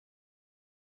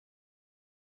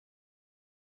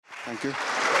Thank you.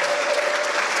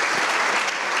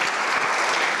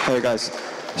 Hey guys.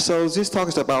 So this talk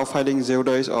is about finding zero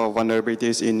days or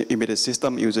vulnerabilities in embedded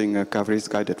system using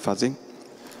coverage-guided fuzzing.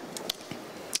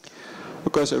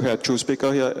 Okay, so we have two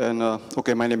speakers here, and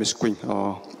okay, my name is Quinn.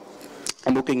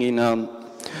 I'm working in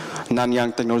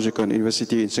Nanyang Technological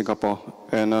University in Singapore,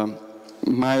 and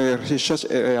my research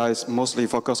area is mostly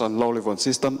focused on low-level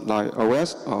systems like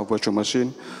OS, or virtual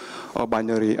machine, or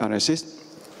binary analysis.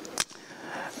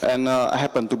 And I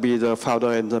happen to be the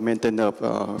founder and the maintainer of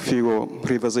a few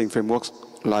reversing frameworks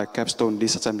like Capstone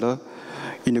Disassembler,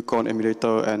 Unicorn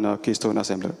Emulator, and Keystone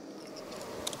Assembler.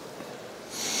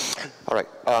 All right,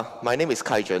 my name is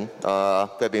Kaijun.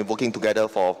 We've been working together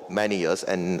for many years,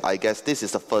 and I guess this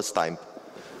is the first time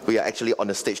we are actually on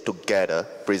the stage together,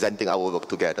 presenting our work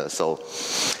together. So,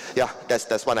 yeah,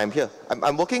 that's why I'm here.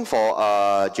 I'm working for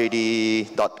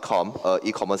JD.com,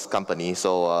 e-commerce company.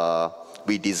 So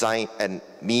we design, and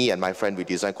me and my friend, we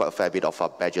designed quite a fair bit of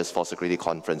badges for security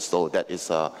conference. So that is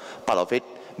part of it,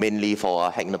 mainly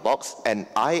for Hack in the Box. And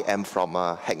I am from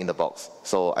Hack in the Box,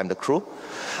 so I'm the crew.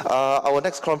 Our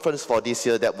next conference for this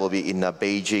year, that will be in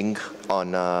Beijing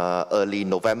on early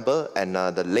November, and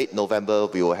the late November,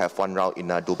 we will have one round in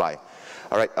Dubai.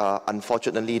 All right,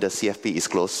 unfortunately, the CFP is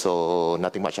closed, so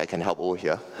nothing much I can help over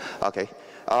here. Okay.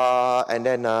 And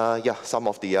then, yeah, some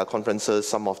of the conferences,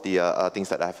 some of the things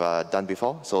that I've done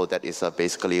before. So that is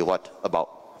basically what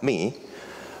about me.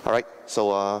 All right,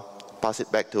 so pass it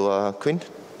back to Quinn.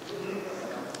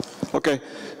 Okay,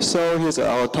 so here's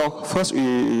our talk. First,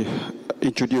 we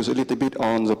introduce a little bit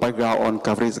on the background on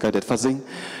coverage-guided fuzzing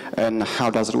and how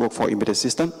does it work for embedded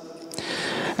system.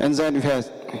 And then we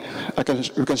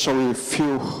can show you a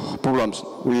few problems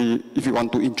if you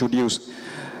want to introduce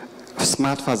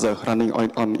smart fuzzer running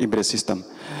on embedded system.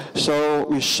 So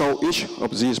we show each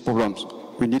of these problems.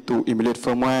 We need to emulate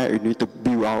firmware, we need to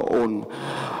build our own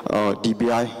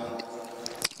DBI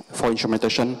for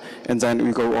instrumentation, and then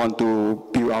we go on to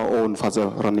build our own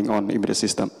fuzzer running on embedded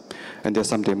system. And there's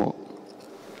some demo.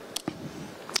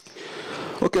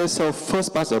 Okay, so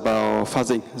first part about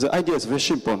fuzzing. The idea is very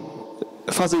simple.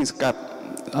 Fuzzing is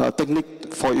a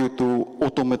technique for you to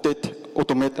automate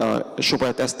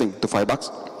software testing to find bugs.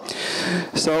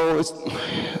 So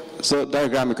the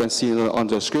diagram you can see on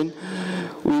the screen.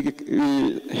 We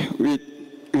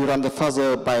run the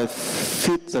fuzzer by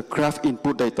feed the graph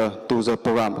input data to the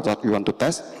program that we want to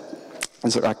test.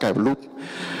 It's an archive loop.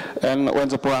 And when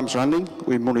the program is running,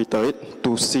 we monitor it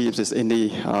to see if there's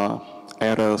any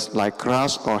errors like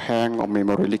crash or hang or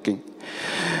memory leaking.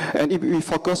 And if we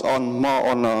focus more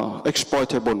on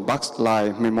exploitable bugs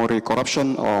like memory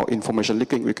corruption or information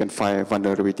leaking, we can find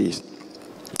vulnerabilities.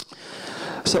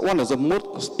 So one of the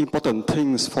most important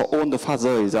things for all the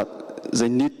fuzzer is that they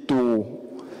need to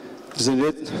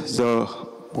generate the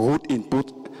root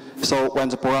input. So when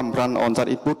the program runs on that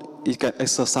input, it can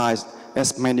exercise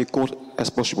as many code as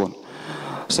possible.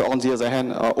 So on the other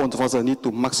hand, all the fuzzer need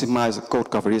to maximize code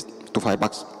coverage to find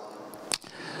bugs.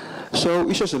 So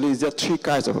essentially, there are three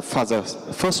kinds of fuzzers.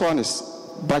 First one is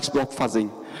black box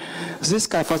fuzzing. This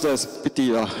kind of fuzzer is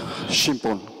pretty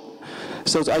simple.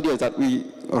 So the idea is that we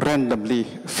randomly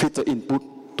feed the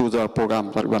input to the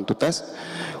program that we want to test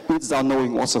without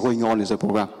knowing what's going on in the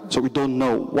program. So we don't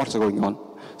know what's going on.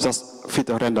 Just feed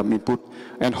a random input,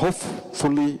 and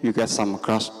hopefully you get some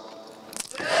crash.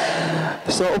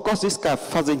 So of course, this kind of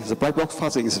fuzzing, the black box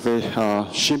fuzzing, is very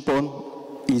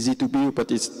simple, easy to build,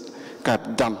 but it's kind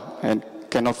of dumb and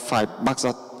cannot find bugs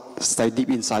that stay deep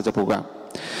inside the program.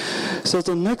 So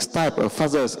the next type of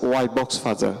fuzzer is white box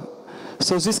fuzzer.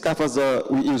 So this kind of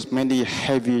fuzzer, we use many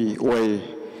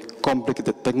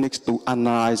complicated techniques to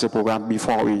analyze the program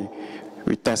before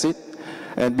we test it.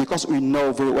 And because we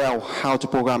know very well how the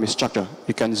program is structured,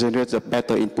 we can generate a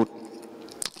better input.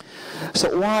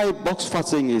 So white box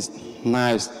fuzzing is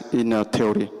nice in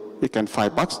theory. It can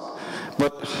find bugs,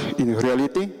 but in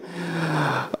reality,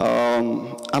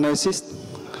 analysis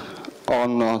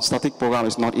on static program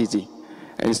is not easy,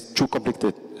 and it's too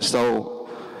complicated. So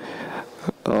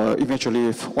eventually,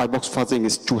 if white box fuzzing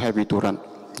is too heavy to run,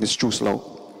 it's too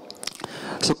slow.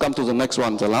 So come to the next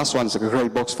one. The last one is gray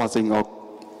box fuzzing, or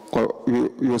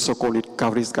we also call it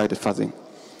coverage-guided fuzzing.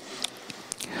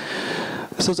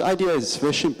 So the idea is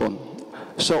very simple.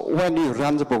 So when we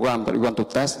run the program that we want to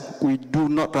test, we do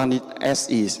not run it as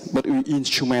is, but we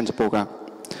instrument the program.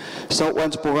 So when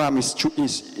the program is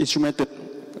instrumented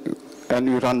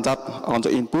and we run that on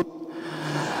the input,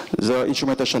 the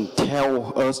instrumentation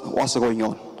tells us what's going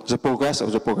on, the progress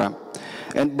of the program.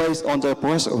 And based on the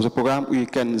progress of the program, we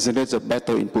can generate a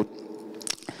better input.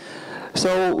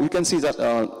 So we can see that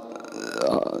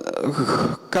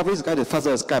coverage-guided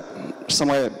fuzzer is kept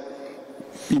somewhere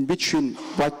in between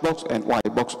white box and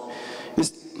white box.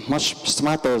 It's much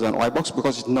smarter than white box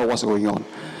because it knows what's going on.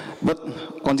 But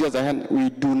on the other hand, we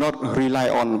do not rely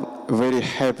on very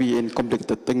heavy and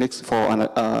complicated techniques for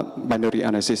binary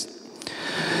analysis.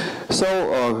 So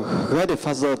guided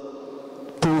fuzzer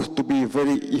proved to be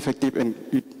very effective and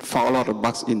it found a lot of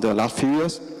bugs in the last few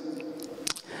years.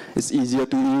 It's easier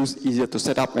to use, easier to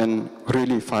set up, and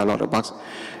really find a lot of bugs.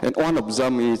 And one of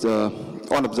them is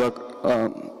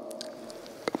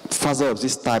fuzzer of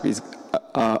this type is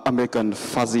American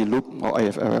fuzzy loop or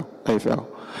AFL.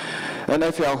 And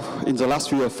AFL in the last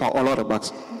few years found a lot of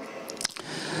bugs.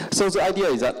 So the idea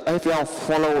is that AFL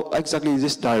follow exactly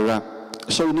this diagram.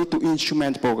 So you need to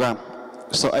instrument the program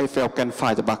so AFL can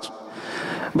find the bugs.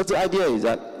 But the idea is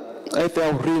that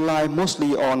AFL rely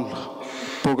mostly on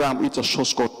program with the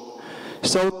source code.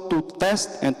 So to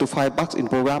test and to find bugs in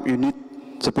program, you need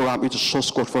the program with the source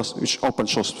code first, which is open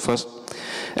source first.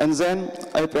 And then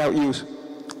AFL use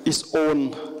its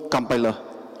own compiler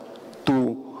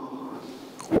to,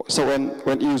 so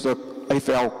when you use the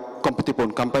AFL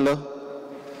compatible compiler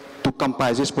to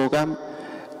compile this program,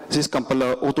 this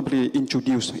compiler automatically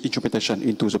introduces instrumentation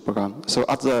into the program. So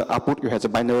at the output, you have the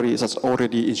binary that's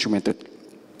already instrumented.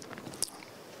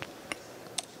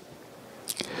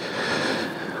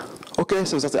 Okay,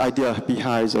 so that's the idea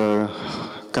behind the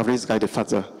coverage-guided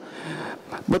fuzzer.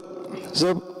 But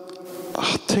the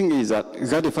thing is that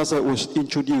guided fuzzer was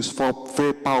introduced for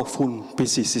very powerful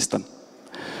PC system.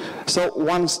 So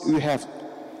once you have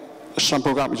some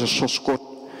program with a source code,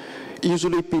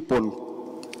 usually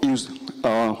people use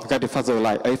guided fuzzer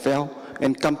like AFL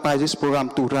and compile this program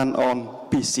to run on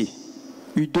PC.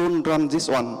 We don't run this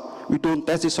one, we don't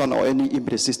test this one on any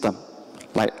embedded system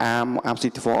like ARM,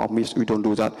 ARM64 or MIPS. We don't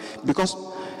do that because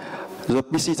the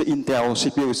PC, the Intel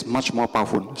CPU is much more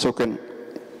powerful. So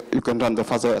you can run the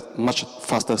fuzzer at much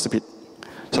faster speed.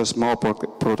 So it's more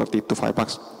productive to find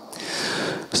bugs.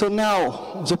 So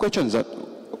now the question is that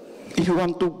if you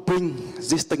want to bring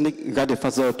this technique guided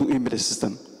fuzzer to embedded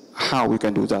system, how we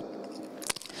can do that?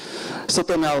 So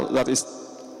turn out that is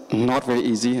not very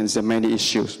easy and there are many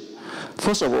issues.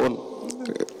 First of all,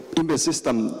 embedded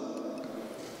system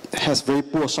has very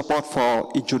poor support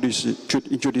for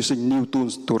introducing new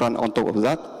tools to run on top of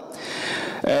that.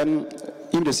 And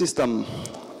embedded system,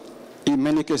 in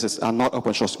many cases, are not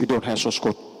open source. We don't have source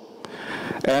code.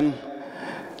 And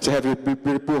they have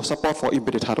very poor support for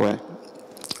embedded hardware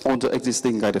on the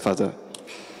existing guided fuzzer.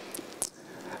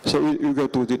 So we go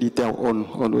to the detail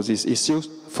on these issues.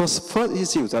 First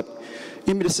issue is that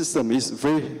embedded system is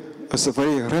a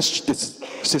very restricted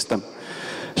system.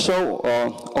 So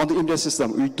on the embedded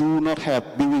system, we do not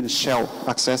have built-in shell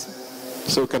access.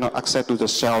 So you cannot access to the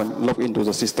shell and log into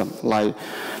the system like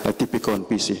typical on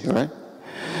PC, right?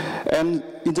 And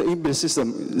in the embedded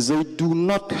system, they do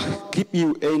not give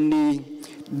you any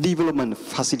development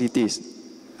facilities.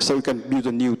 So you can build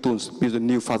the new tools, build a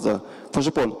new fuzzer. For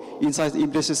example, inside the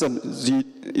embedded system,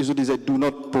 usually they do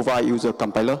not provide you the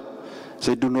compiler.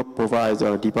 They do not provide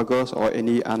the debuggers or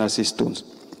any analysis tools.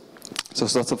 So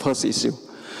that's the first issue.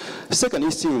 The second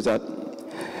issue is that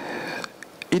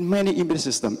in many embedded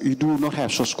systems, you do not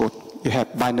have source code. You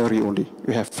have binary only.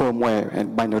 You have firmware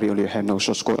and binary only. You have no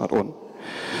source code at all.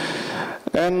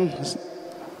 And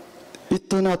it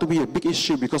turned out to be a big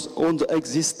issue because on the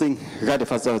existing guided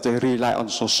fuzzer, they rely on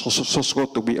source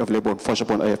code to be available, for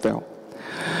example, AFL.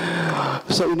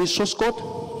 So you need source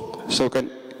code, so you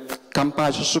can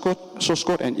compile source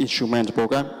code and instrument the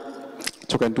program,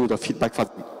 so you can do the feedback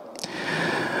fuzzing.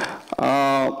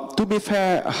 To be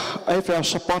fair, AFL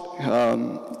support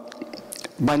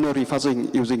binary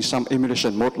fuzzing using some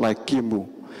emulation mode like QEMU.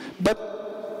 But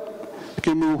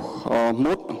QEMU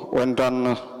mode, when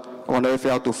done on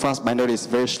AFL to fast binary, is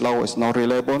very slow, it's not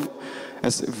reliable,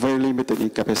 it's very limited in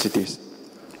capacities.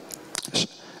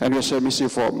 And we share issue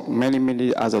for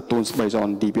many other tools based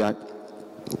on DBI.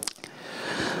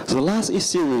 The last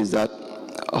issue is that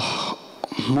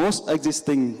most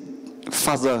existing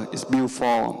fuzzer is built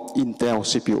for Intel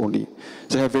CPU only.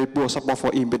 They have very poor support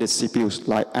for embedded CPUs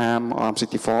like ARM,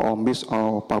 ARM64, or MIPS,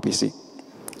 or PowerPC.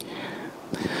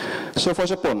 So for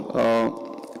example,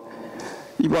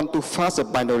 you want to fuzz a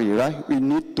binary, right? We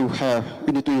need to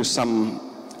use some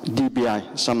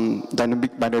DBI, some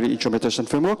dynamic binary instrumentation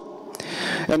framework,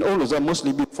 and all of them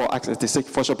mostly built for x86.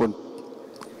 For example,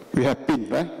 we have PIN,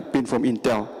 right? PIN from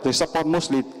Intel. They support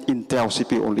mostly Intel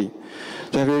CPU only.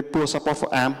 They have very poor support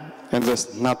for ARM, and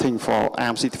there's nothing for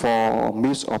ARM64,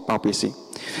 MIPS, or PowerPC.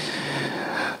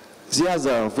 The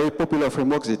other very popular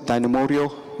framework is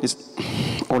Dynamorio. It's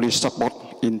only support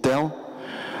Intel,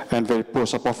 and very poor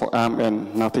support for ARM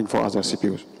and nothing for other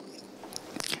CPUs.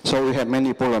 So we have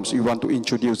many programs. We want to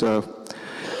introduce a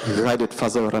guided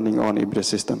fuzzer running on embedded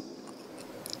system.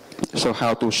 So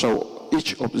how to show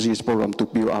each of these programs to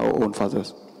build our own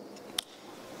fuzzers.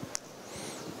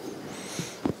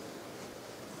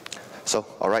 So,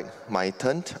 all right, my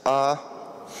turn.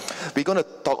 We're going to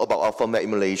talk about our firmware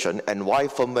emulation and why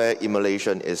firmware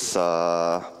emulation is,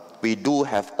 we do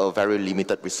have a very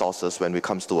limited resources when it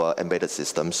comes to our embedded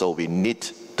system, so we need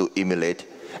to emulate,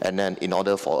 and then in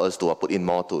order for us to put in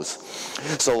more tools.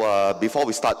 So before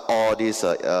we start all these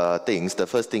things, the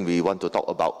first thing we want to talk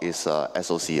about is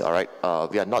SoC, all right?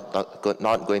 We are not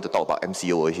going to talk about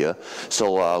MCU over here.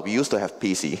 So we used to have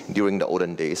PC during the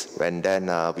olden days, and then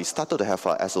we started to have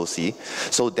SoC.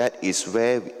 So that is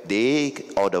where they,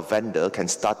 or the vendor, can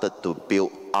start to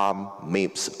build ARM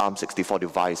MIPS, ARM64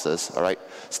 devices, all right?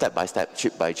 Step by step,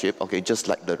 chip by chip, okay? Just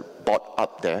like the board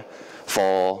up there,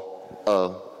 for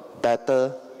a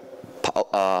better,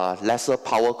 lesser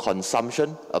power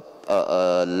consumption,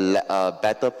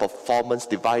 better performance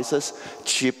devices,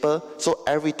 cheaper. So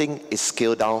everything is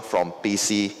scaled down from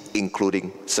PC,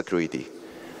 including security.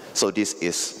 So this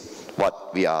is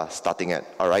what we are starting at,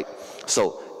 all right?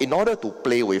 So in order to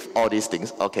play with all these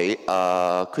things, okay,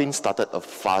 Quinn started a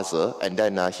fuzzer, and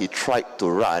then he tried to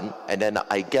run, and then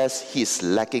I guess he's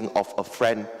lacking of a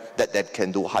friend that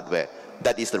can do hardware.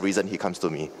 That is the reason he comes to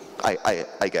me.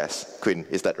 I guess. Quinn,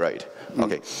 is that right?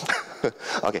 Okay.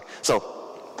 Okay, so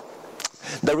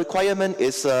the requirement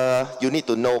is you need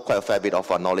to know quite a fair bit of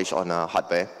knowledge on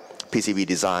hardware, PCB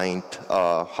design,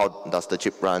 how does the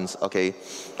chip runs, okay,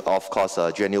 of course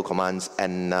GNU commands,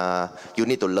 and you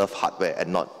need to love hardware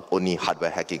and not only hardware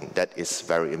hacking. That is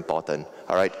very important,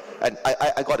 all right? And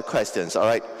I got questions, all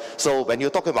right? So when you're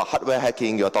talking about hardware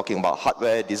hacking, you're talking about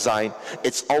hardware design,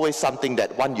 it's always something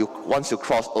that once you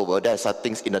cross over, there's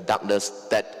things in the darkness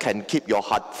that can keep your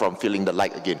heart from feeling the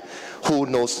light again. Who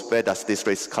knows where does this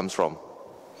race comes from?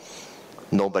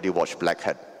 Nobody watched Black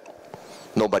Hat.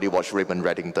 Nobody watched Raymond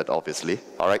Reddington, obviously,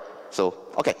 all right? So,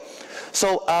 okay.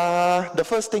 So the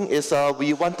first thing is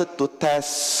we wanted to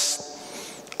test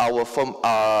our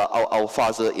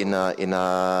fuzzer in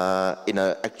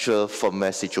a actual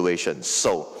firmware situation.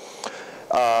 So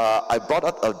I brought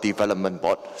up a development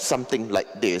board, something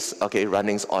like this, okay,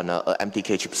 running on a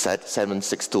MTK chipset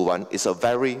 7621. It's a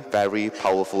very, very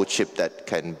powerful chip that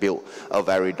can build a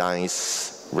very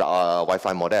nice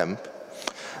Wi-Fi modem.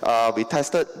 We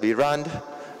tested, we ran.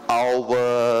 Our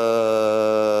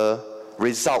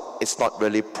result is not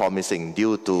really promising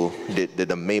due to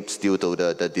the MIPS, due to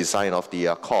the design of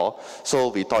the core. So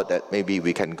we thought that maybe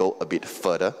we can go a bit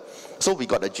further. So we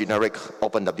got a generic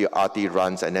OpenWRT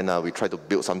runs, and then we tried to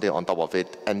build something on top of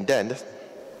it. And then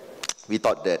we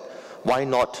thought that why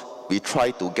not we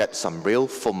try to get some real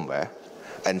firmware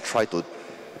and try to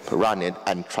run it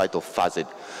and try to fuzz it.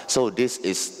 So this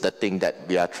is the thing that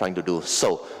we are trying to do.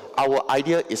 So our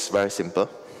idea is very simple.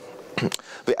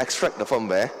 We extract the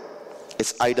firmware.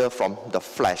 It's either from the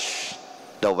flash,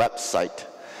 the website,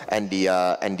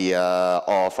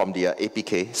 or from the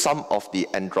APK. Some of the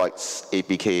Android's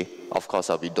APK, of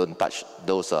course, we don't touch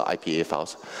those IPA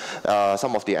files.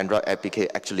 Some of the Android APK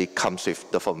actually comes with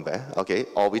the firmware, okay?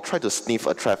 Or we try to sniff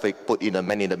a traffic, put in a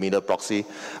man-in-the-middle proxy,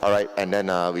 all right? And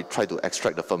then we try to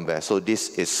extract the firmware. So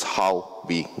this is how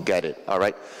we get it, all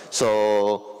right?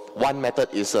 So one method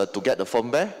is to get the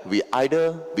firmware. We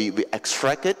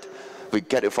extract it, we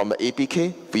get it from the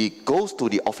APK, we go to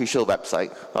the official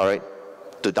website, all right,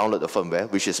 to download the firmware,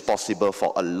 which is possible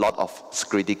for a lot of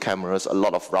security cameras, a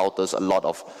lot of routers, a lot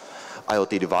of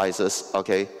IoT devices,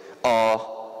 okay?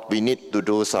 Or we need to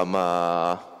do some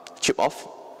chip off,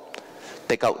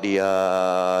 take out the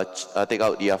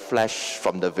flash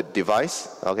from the device,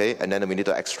 okay? And then we need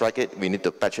to extract it, we need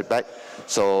to patch it back.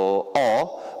 So,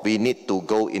 or we need to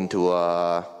go into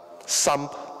some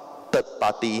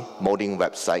third-party modding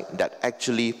website that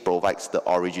actually provides the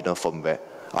original firmware.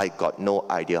 I got no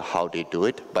idea how they do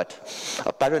it, but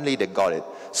apparently they got it.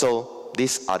 So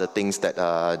these are the things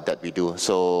that we do.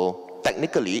 So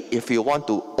technically, if you want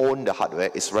to own the hardware,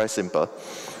 it's very simple.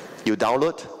 You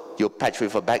download, you patch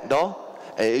with a backdoor,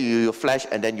 you flash,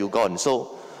 and then you're gone.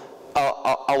 So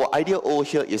our idea over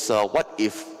here is what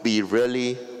if we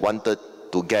really wanted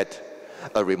to get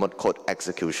a remote code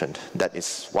execution? That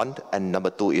is one. And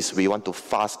number two is we want to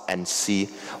fast and see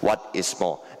what is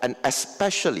more. And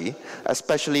especially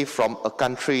from a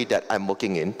country that I'm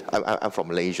working in, I'm from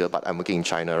Malaysia, but I'm working in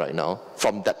China right now.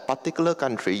 From that particular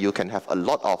country, you can have a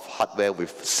lot of hardware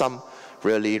with some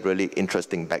really, really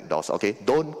interesting backdoors, okay?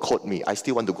 Don't quote me. I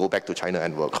still want to go back to China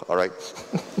and work, all right?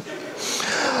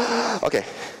 Okay.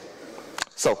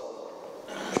 So,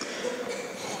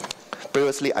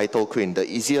 previously I told Queen the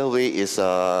easier way is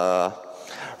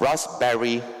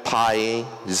Raspberry Pi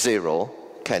Zero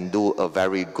can do a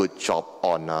very good job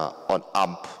on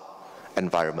ARM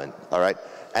environment, all right?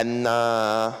 And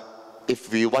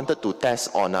if we wanted to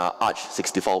test on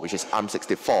Arch64, which is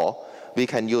ARM64, we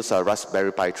can use a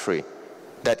Raspberry Pi 3.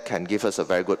 That can give us a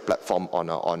very good platform on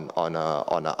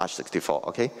Arch64,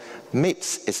 okay?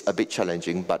 MIPS is a bit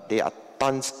challenging, but there are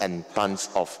tons and tons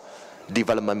of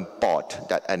development board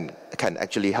that can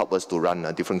actually help us to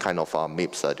run different kind of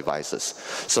MIPS devices.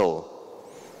 So,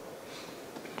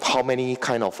 how many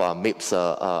kind of MIPS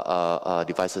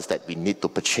devices that we need to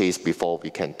purchase before we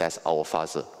can test our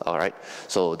fuzzer, all right?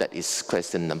 So that is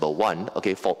question number one.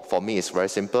 Okay, for me it's very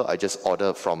simple. I just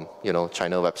order from,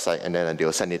 China website, and then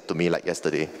they'll send it to me like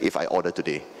yesterday if I order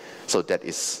today. So that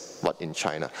is what in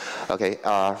China. Okay,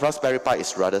 Raspberry Pi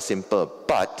is rather simple,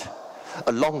 but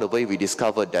along the way we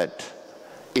discovered that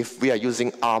if we are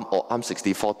using ARM or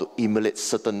ARM64 to emulate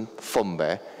certain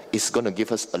firmware, it's going to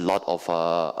give us a lot of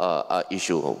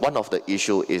issue. One of the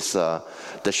issue is the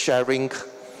sharing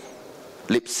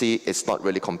libc is not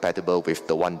really compatible with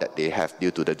the one that they have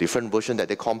due to the different version that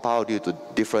they compile, due to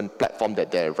different platform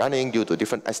that they're running, due to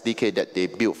different SDK that they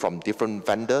build from different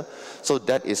vendor. So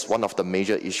that is one of the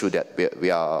major issue that we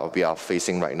are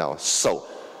facing right now. So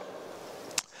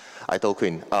I told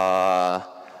Queen,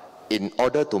 in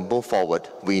order to move forward,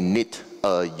 we need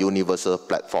a universal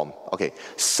platform. Okay,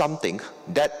 something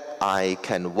that I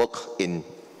can work in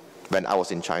when I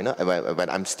was in China, when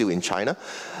I'm still in China,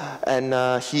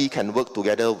 and he can work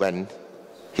together when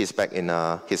he's back in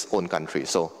his own country.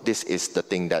 So this is the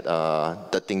thing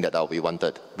that we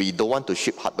wanted. We don't want to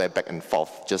ship hardware back and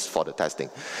forth just for the testing.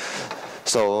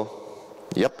 So,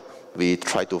 yep, we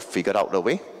try to figure out the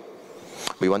way.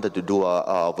 We wanted to do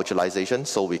a virtualization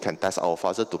so we can test our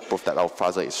fuzzer to prove that our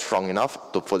fuzzer is strong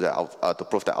enough, to prove that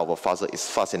our fuzzer is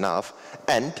fast enough.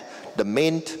 And the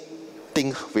main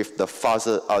thing with the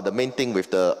fuzzer, the main thing with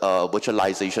the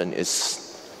virtualization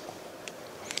is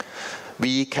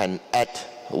we can add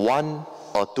 1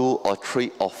 or 2 or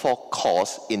 3 or 4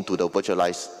 cores into the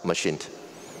virtualized machine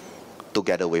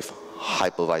together with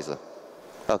hypervisor.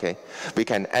 Okay, we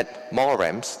can add more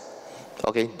RAMs.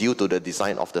 Okay, due to the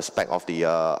design of the spec of the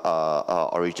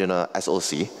original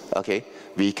SoC, okay,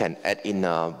 we can add in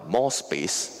more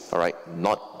space, all right,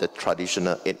 not the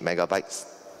traditional 8 megabytes,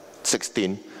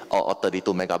 16 or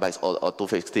 32 megabytes or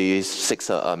 256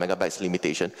 megabytes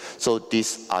limitation. So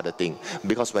these are the things.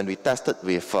 Because when we tested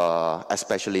with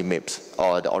especially MIPS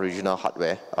or the original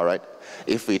hardware, all right,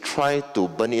 if we try to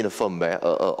burn in a firmware,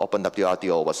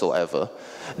 OpenWRT or whatsoever,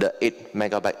 the 8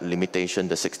 megabyte limitation,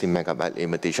 the 16 megabyte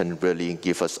limitation really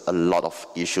give us a lot of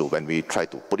issue when we try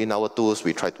to put in our tools,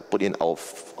 we try to put in our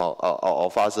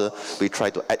fuzzer, we try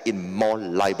to add in more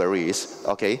libraries,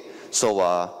 okay? So,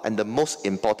 and the most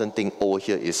important thing over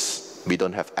here is we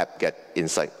don't have apt-get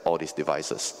inside all these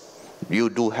devices. You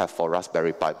do have for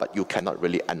Raspberry Pi, but you cannot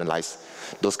really analyze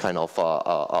those kind of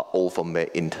old firmware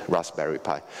in Raspberry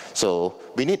Pi. So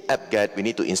we need apt-get, we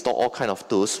need to install all kind of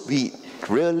tools. We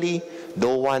really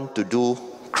don't want to do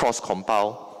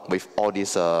cross-compile with all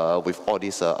these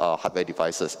hardware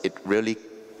devices. It really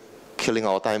killing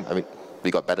our time. I mean, we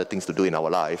got better things to do in our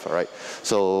life, all right?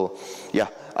 So, yeah,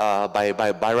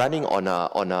 by running on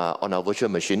a virtual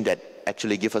machine that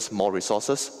actually give us more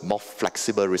resources, more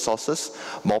flexible resources,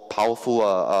 more powerful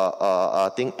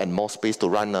thing, and more space to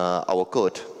run our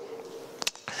code.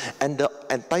 And the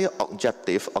entire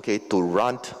objective, okay, to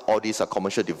run all these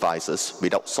commercial devices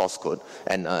without source code,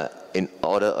 and in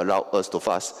order to allow us to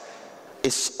fast,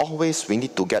 is always we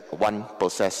need to get one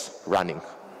process running,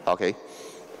 okay?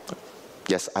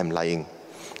 Yes, I'm lying.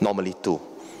 Normally 2.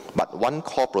 But one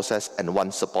core process and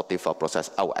one supportive process.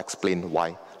 I will explain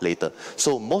why later.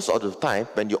 So most of the time,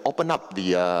 when you open up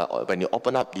the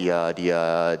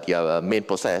main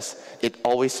process, it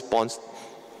always spawns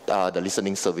the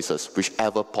listening services,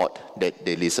 whichever port that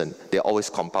they listen. They always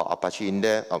compile Apache in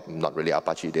there. Not really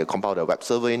Apache. They compile the web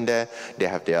server in there. They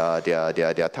have their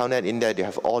telnet in there. They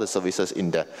have all the services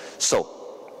in there. So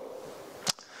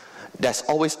there's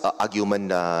always an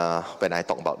argument when I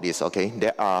talk about this, okay?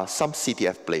 There are some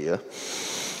CTF players,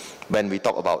 when we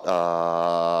talk about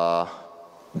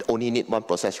only need one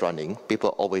process running, people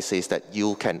always say that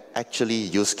you can actually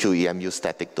use QEMU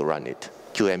static to run it.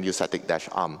 QEMU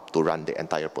static-ARM to run the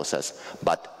entire process.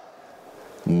 But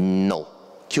no.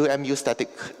 QEMU static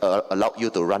allow you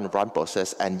to run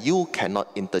process, and you cannot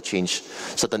interchange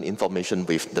certain information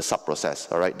with the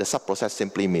sub-process, all right? The sub-process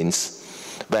simply means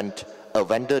when a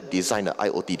vendor design an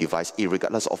IoT device,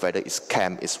 regardless of whether it's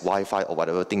CAM, it's Wi-Fi, or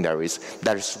whatever thing there is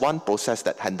one process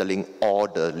that handling all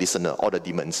the listener, all the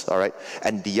demons, all right?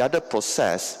 And the other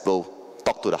process will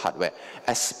talk to the hardware,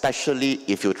 especially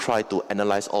if you try to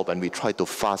analyze or when we try to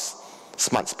fuzz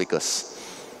smart speakers,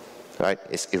 right?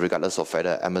 It's regardless of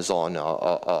whether Amazon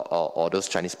or those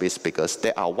Chinese-based speakers.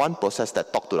 There are one process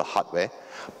that talk to the hardware,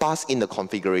 pass in the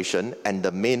configuration, and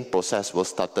the main process will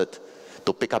start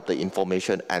to pick up the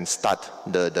information and start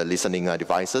the listening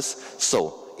devices.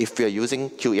 So if you're using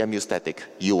QEMU static,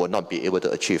 you will not be able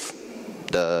to achieve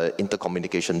the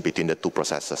intercommunication between the two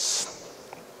processes.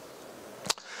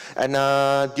 And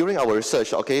during our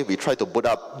research, okay, we tried to boot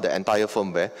up the entire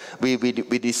firmware.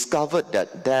 We discovered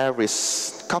that there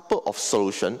is a couple of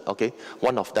solutions, okay.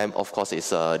 One of them, of course, is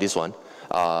this one.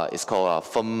 It's called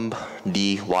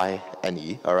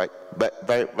FirmDyne, all right. But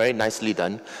very nicely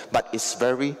done, but it's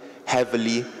very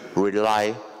heavily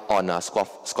rely on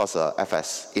SCOR's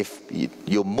FS. If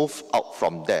you move out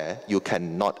from there, you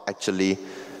cannot actually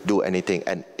do anything,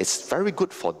 and it's very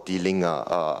good for dealing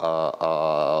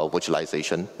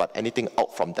virtualization, but anything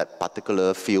out from that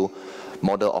particular field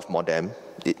model of modem,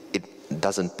 it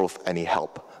doesn't prove any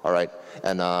help, all right?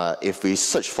 And if we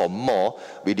search for more,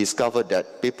 we discovered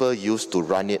that people used to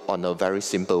run it on a very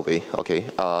simple way, okay?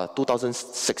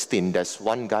 2016, there's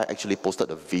one guy actually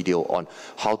posted a video on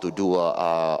how to do,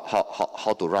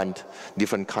 how to run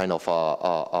different kind of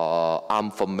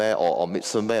ARM firmware or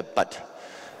MIPS firmware, but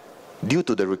due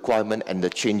to the requirement and the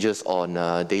changes on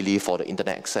daily for the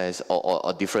internet access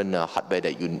or different hardware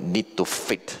that you need to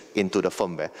fit into the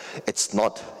firmware, it's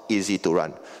not easy to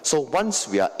run. So once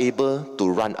we are able to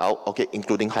run out, okay,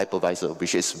 including hypervisor,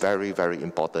 which is very, very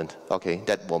important, okay,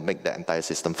 that will make the entire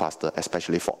system faster,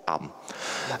 especially for ARM.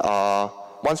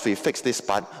 Once we fix this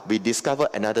part, we discover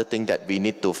another thing that we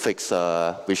need to fix,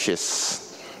 which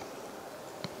is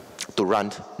to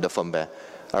run the firmware,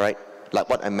 all right? Like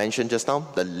what I mentioned just now,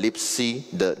 the libc,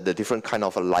 the different kind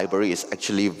of a library is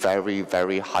actually very,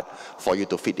 very hard for you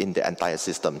to fit in the entire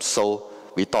system. So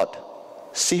we thought,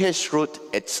 chroot,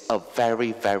 it's a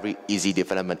very, very easy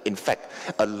development. In fact,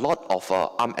 a lot of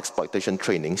ARM exploitation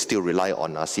training still rely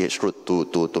on chroot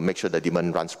to make sure the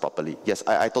daemon runs properly. Yes,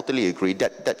 I totally agree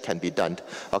that can be done.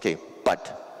 Okay,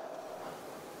 but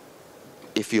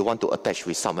if you want to attach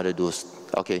with some other tools,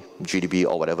 okay, GDB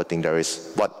or whatever thing there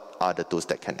is, what are the tools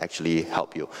that can actually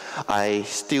help you? I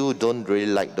still don't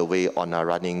really like the way on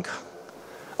running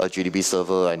a GDB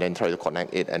server and then try to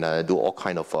connect it and do all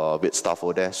kind of weird stuff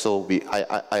over there. So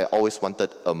I always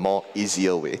wanted a more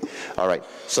easier way. All right.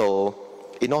 So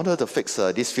in order to fix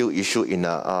this few issue in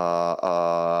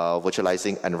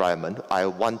virtualizing environment, I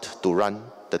want to run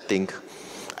the thing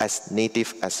as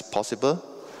native as possible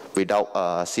without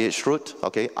chroot.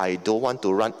 Okay. I don't want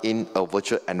to run in a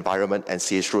virtual environment and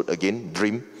chroot again,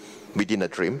 dream within a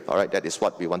dream. All right. That is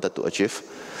what we wanted to achieve.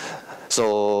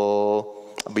 So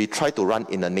we try to run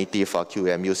in a native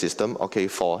QEMU system, okay,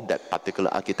 for that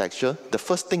particular architecture. The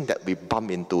first thing that we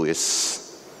bump into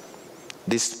is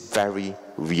this very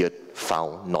weird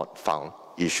found, not found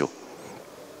issue.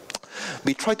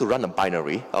 We try to run a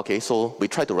binary, okay, so we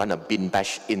try to run a bin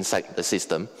bash inside the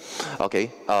system, okay.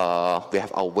 We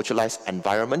have our virtualized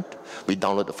environment, we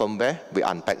download the firmware, we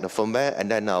unpack the firmware,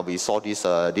 and then we saw this,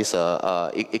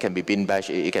 it can be bin bash,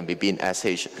 it can be bin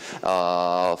sh,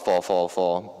 for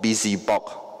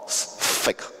BZBox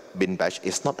fake bin bash.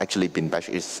 It's not actually bin bash,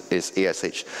 it's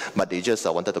ASH, but they just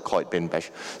wanted to call it bin bash.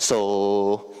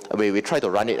 So we try to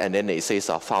run it, and then it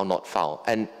says found, not found.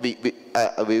 And we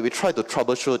try to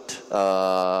troubleshoot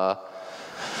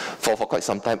for quite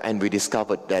some time, and we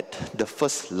discovered that the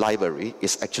first library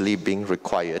is actually being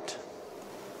required.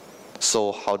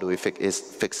 So how do we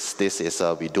fix this? Is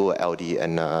we do a LD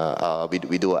and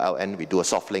we do a LN, we do a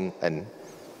soft link, and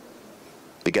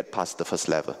we get past the first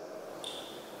level.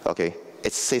 Okay.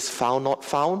 It says found, not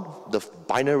found. The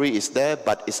binary is there,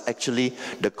 but it's actually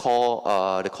the core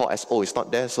SO is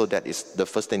not there. So that is the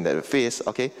first thing that we face.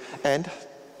 Okay, and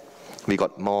we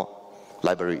got more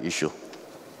library issue.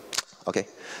 Okay,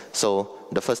 so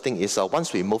the first thing is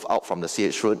once we move out from the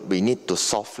chroot, we need to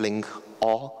soft link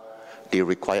all the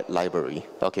required library,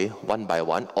 okay, one by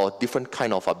one, or different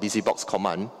kind of a BZBox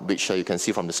command, which you can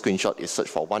see from the screenshot. Is search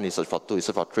for 1, is search for 2, is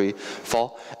search for 3,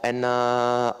 4, and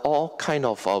all kind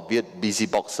of weird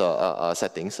BZBox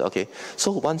settings, okay.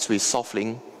 So once we soft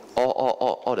link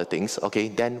all the things, okay,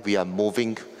 then we are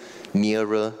moving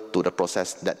nearer to the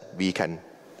process that we can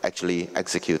actually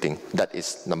executing. That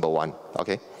is number one,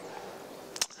 okay.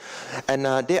 And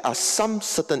there are some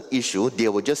certain issue, they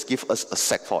will just give us a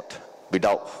segfault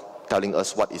without telling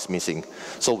us what is missing.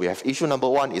 So we have issue number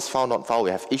 1 is file not found.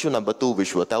 We have issue number 2,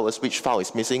 which will tell us which file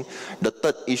is missing. The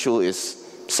third issue is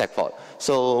seg fault.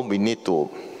 So we need to,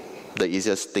 the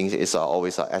easiest thing is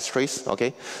always S-trace,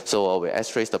 okay? So we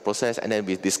S-trace the process, and then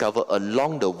we discover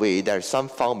along the way there is some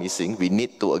file missing. We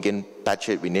need to again patch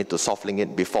it, we need to soft link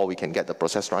it before we can get the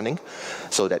process running.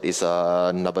 So that is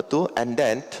number 2. And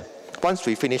then once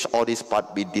we finish all this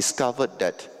part, we discovered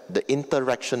that the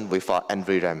interaction with our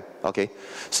NVRAM, okay?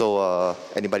 So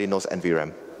anybody knows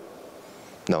NVRAM?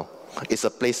 No. It's a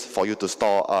place for you to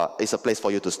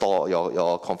store.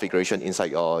 Your configuration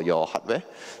inside your hardware.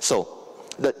 So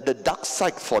the dark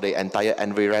side for the entire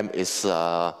NVRAM is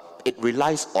it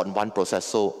relies on one process.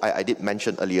 So I did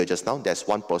mention earlier just now, there's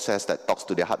one process that talks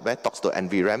to the hardware, talks to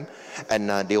NVRAM, and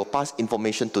they will pass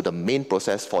information to the main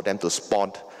process for them to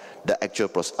spawn the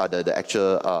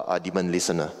actual daemon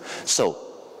listener. So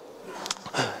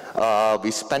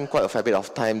we spent quite a fair bit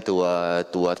of time to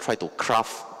try to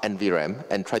craft NVRAM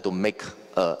and try to make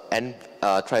try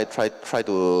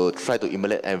to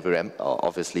emulate NVRAM.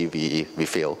 Obviously, we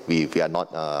fail. We are not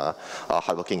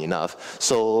hardworking enough.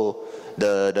 So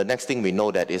the next thing we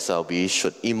know that is we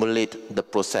should emulate the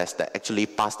process that actually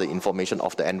pass the information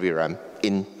of the NVRAM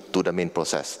into the main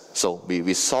process. So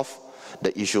we solve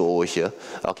the issue over here.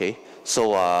 Okay.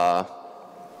 So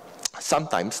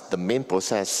sometimes the main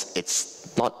process,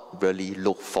 it's not really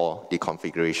look for the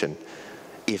configuration.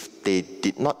 If they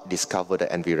did not discover the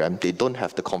NVRAM, they don't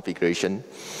have the configuration,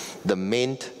 the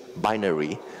main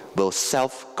binary will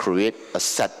self-create a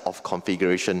set of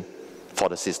configuration for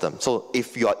the system. So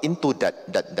if you are into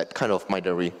that kind of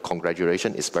binary,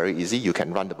 congratulations, it's very easy. You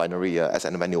can run the binary as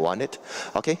and when you want it.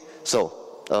 Okay, so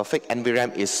fake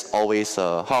NVRAM is always,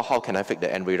 how can I fake the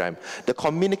NVRAM? The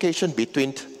communication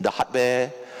between the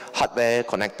hardware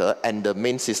connector and the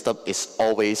main system is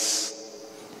always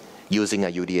using a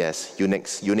UDS,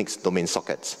 Unix domain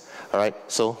sockets. All right,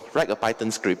 so write a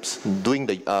Python script, doing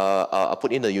the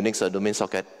put in the Unix domain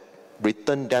socket,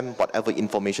 return them whatever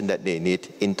information that they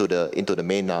need into the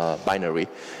main binary.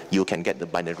 You can get the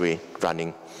binary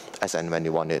running as and when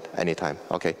you want it, anytime.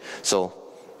 Okay, so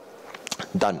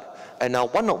done. And now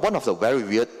one of the very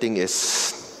weird thing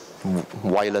is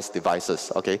wireless devices.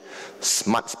 Okay,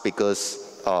 smart speakers,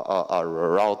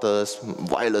 routers,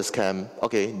 wireless cam,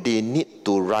 okay, they need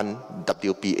to run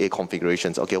WPA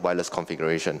configurations, okay, wireless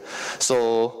configuration.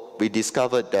 So we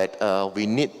discovered that we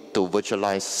need to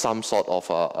virtualize some sort of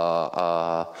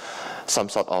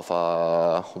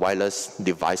wireless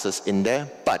devices in there,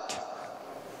 but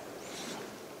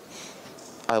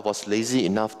I was lazy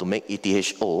enough to make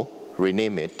ETHO,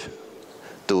 rename it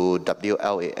to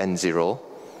WLAN0,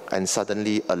 and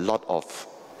suddenly a lot of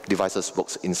devices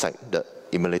works inside the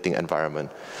emulating environment.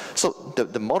 So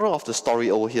the moral of the story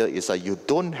over here is that you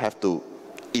don't have to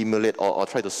emulate or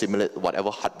try to simulate whatever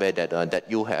hardware that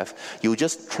you have. You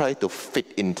just try to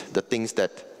fit in the things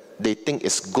that they think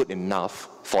is good enough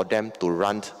for them to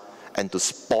run and to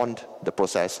spawn the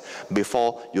process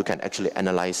before you can actually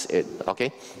analyze it.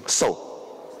 Okay, so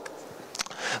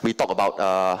we talk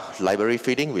about library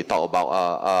feeding. We talk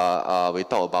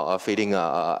about feeding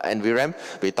NVRAM.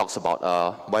 We talk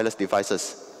about wireless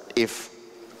devices. If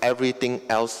everything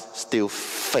else still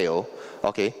fail,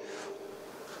 okay,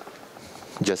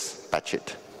 just patch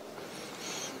it.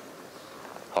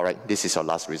 All right, this is your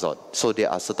last resort. So there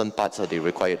are certain parts that they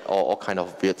require all kind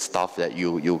of weird stuff that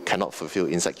you cannot fulfill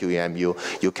inside QEM.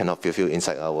 You cannot fulfill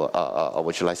inside our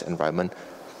virtualized environment.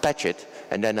 Patch it,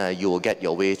 and then you will get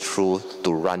your way through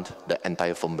to run the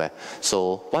entire firmware.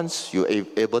 So once you're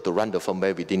able to run the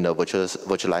firmware within the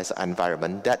virtualized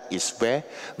environment, that is where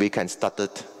we can start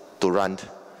to run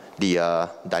the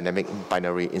dynamic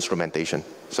binary instrumentation.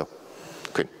 So,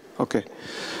 good. Okay.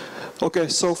 Okay,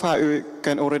 so far you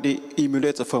can already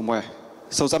emulate the firmware.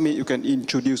 So that means you can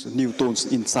introduce new tools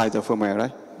inside the firmware,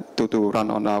 right? To run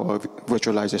on our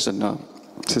virtualization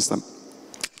system.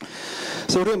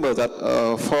 So remember that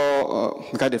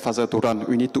for guided fuzzer to run,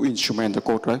 we need to instrument the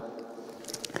code, right?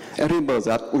 And remember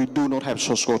that we do not have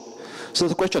source code. So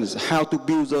the question is how to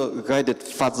build a guided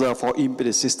fuzzer for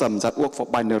embedded systems that work for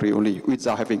binary only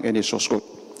without having any source code.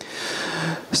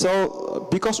 So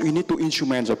because we need to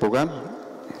instrument the program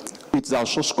without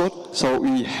source code, so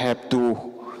we have to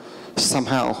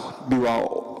somehow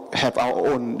have our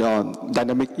own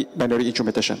dynamic binary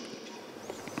instrumentation.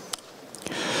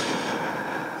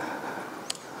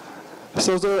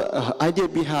 So the idea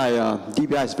behind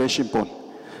DBI is very simple.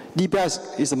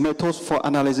 DBI is a method for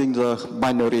analyzing the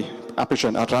binary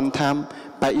operation at runtime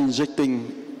by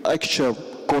injecting actual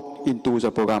code into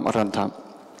the program at runtime.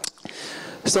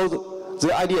 So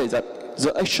the idea is that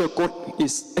that the actual code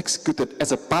is executed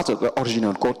as a part of the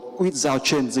original code without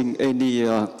changing any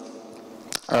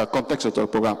context of the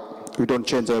program. We don't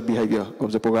change the behavior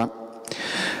of the program.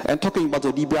 And talking about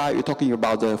the DBI, we're talking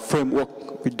about the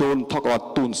framework. We don't talk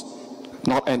about tools,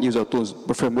 not end user tools,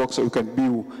 but framework, so we can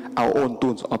build our own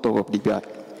tools on top of DBI.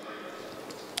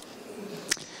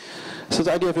 So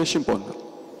the idea is very simple.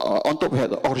 On top we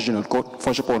have the original code. For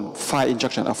example, 5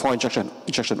 instructions or 4 instructions,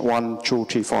 instruction 1, 2,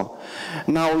 3, 4.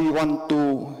 Now we want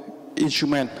to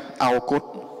instrument our code,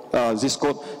 this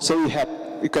code, so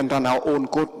we can run our own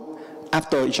code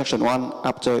after instruction 1,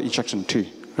 after instruction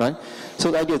 3, right?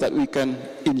 So the idea is that we can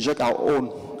inject our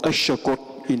own actual code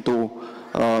into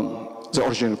the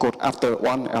original code after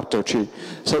 1, after 3.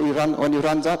 So we run, when you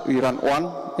run that, we run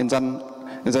 1, and then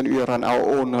we run our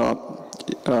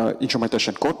own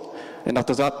instrumentation code. And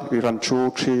after that, we run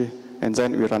 2, 3, and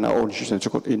then we run our own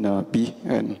instrumentation code in B,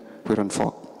 and we run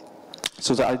 4.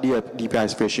 So the idea of DBI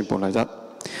is very simple like that.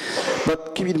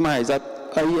 But keep in mind that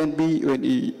A and B, when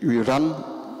we run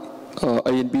A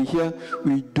and B here,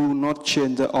 we do not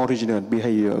change the original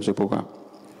behavior of the program.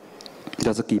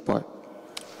 That's a key point.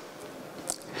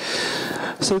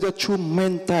 So there are 2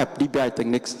 main type DBI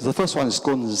techniques. The first one is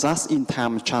called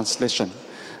just-in-time translation.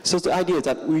 So the idea is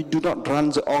that we do not run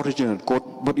the original code,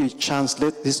 but we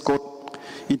translate this code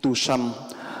into some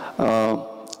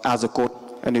other code,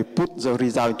 and we put the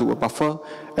result into a buffer,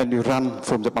 and we run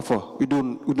from the buffer. We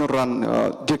do not run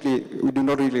directly. We do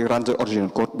not really run the original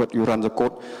code, but you run the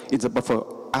code in the buffer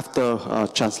after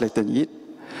translating it.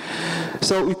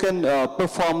 So we can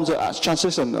perform the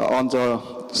translation on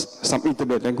some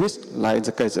intermediate language, like in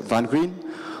the case of Van Green,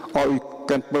 or we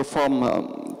can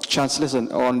perform translation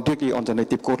directly on the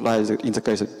native code, like in the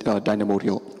case of Dynamo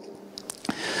Real.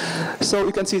 So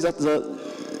you can see that the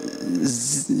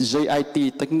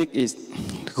JIT technique is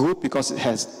good because it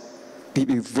has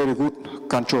very good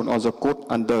control on the code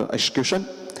under execution.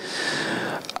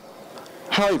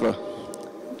 However,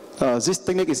 this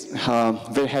technique is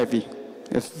very heavy,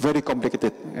 it's very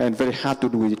complicated, and very hard to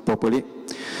do it properly.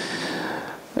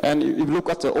 And if you look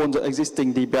at all the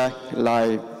existing DBI,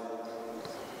 like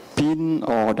PIN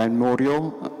or Dynamo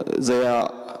Real, they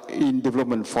are in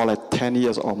development for like 10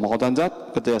 years or more than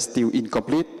that, but they are still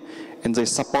incomplete, and they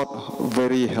support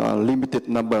very limited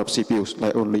number of CPUs,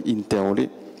 like only Intel only.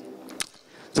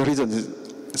 The reason is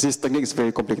this technique is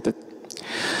very complicated.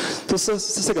 The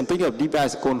second thing of DBI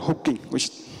is called hooking, which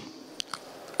is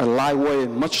a lightweight,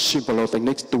 much simpler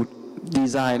technique to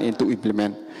design and to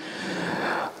implement.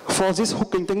 For this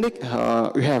hooking technique,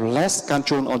 we have less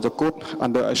control on the code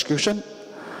under execution,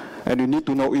 and you need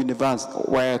to know in advance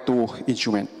where to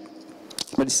instrument.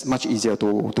 But it's much easier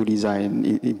to design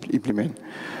and implement.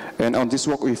 And on this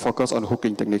work, we focus on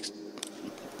hooking techniques.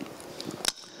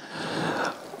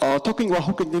 Talking about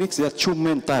hooking techniques, there are 2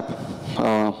 main type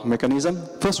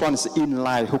mechanisms. First one is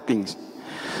inline hooking.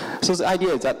 So the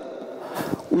idea is that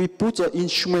we put the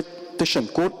instrumentation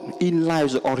code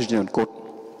inline the original code.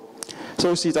 So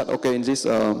you see that, okay, in this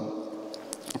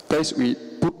place, we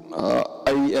put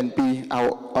A and B,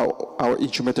 our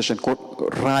instrumentation code,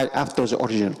 right after the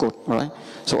original code, right?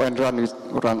 So when run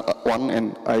 1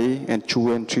 and A, and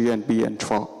 2 and 3 and B and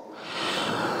 4.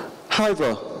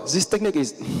 However, this technique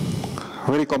is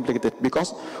very complicated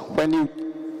because when you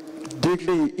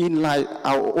directly inline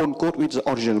our own code with the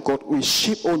original code, we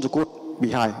ship all the code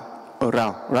behind,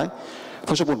 around, right?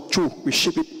 For example, 2, we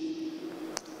ship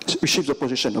the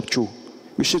position of 2.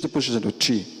 We ship the position of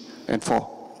 3 and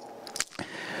 4.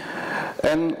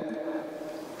 And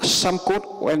some code,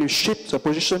 when you ship the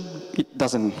position, it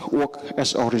doesn't work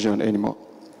as original anymore.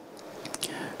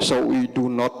 So we do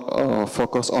not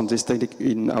focus on this technique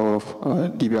in our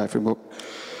DBI framework.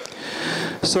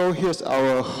 So here's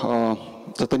our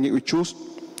the technique we choose.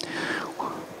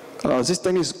 This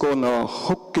technique is called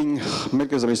hooking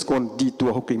mechanism. It's called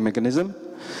detour hooking mechanism.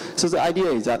 So the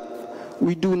idea is that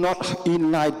we do not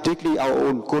inline directly our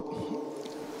own code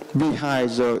behind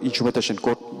the instrumentation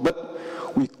code, but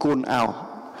we clone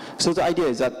out. So the idea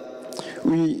is that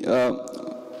we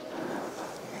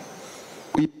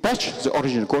patch the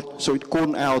original code, so it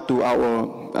clone out to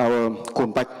our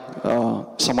callback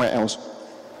somewhere else.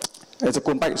 As a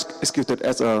callback is executed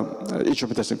as a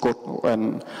instrumentation code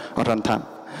and a runtime.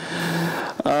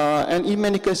 And in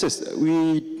many cases,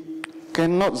 we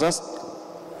cannot just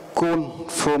clone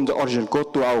from the original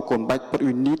code to our callback, but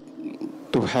we need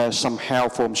to have some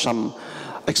help from some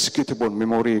executable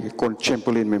memory called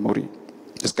trampoline memory.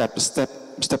 It's got a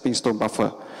stepping stone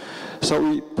buffer. So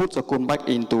we put the callback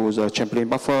into the trampoline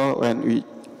buffer, and we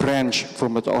branch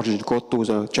from the original code to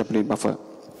the trampoline buffer.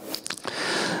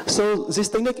 So this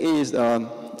technique is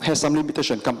has some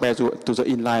limitation compared to the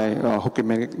inline hooking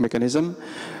mechanism.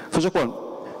 First of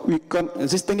all,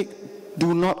 this technique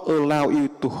do not allow you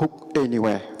to hook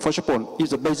anywhere. First of all, if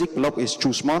the basic block is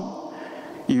too small,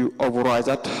 you override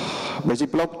that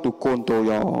basic block to call to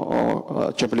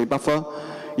your trampoline buffer.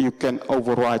 You can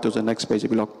override to the next basic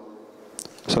block.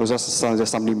 So there's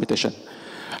some limitation.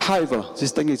 However,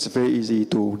 this technique is very easy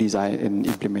to design and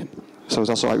implement. So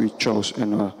that's why we chose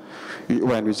and we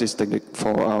went with this technique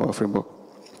for our framework.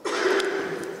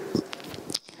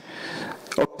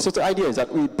 Okay, so the idea is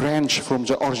that we branch from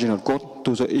the original code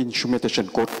to the instrumentation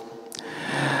code.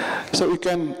 So you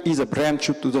can either branch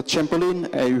to the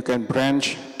trampoline, or you can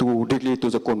branch directly to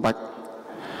the cone back.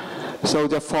 So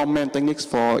there are four main techniques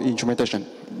for instrumentation: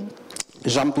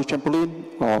 jump to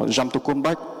trampoline, or jump to cone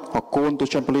back, or cone to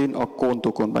trampoline, or cone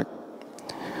to cone back.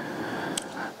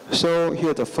 So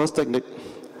here the first technique,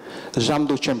 jump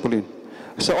to trampoline.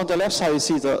 So on the left side you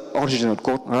see the original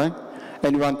code, right?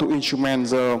 And you want to instrument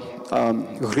the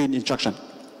green instruction.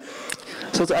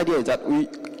 So the idea is that we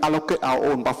allocate our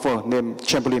own buffer named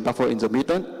trampoline buffer in the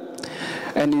middle,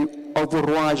 and you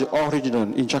override the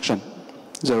original instruction,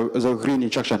 the green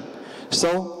instruction.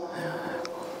 So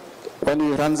when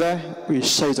we run there, we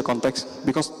save the context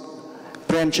because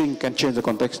branching can change the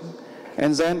context,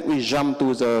 and then we jump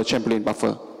to the trampoline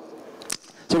buffer.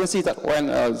 So you can see that when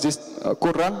this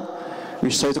code run, we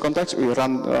save the context, we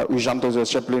jump to the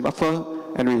trampoline buffer,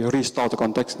 and we restore the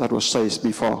context that was saved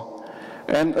before.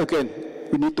 And again,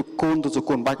 we need to cone to the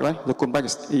cone back, right? The cone back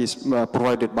is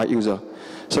provided by user.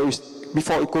 So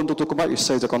before you cone to the cone back, you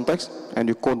save the context, and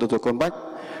you cone to the cone back.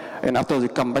 And after you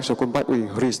come back to the cone back, we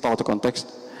restore the context.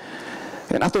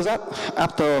 And after that,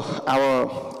 after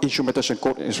our instrumentation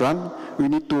code is run, we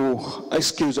need to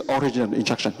execute the original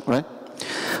instruction, right?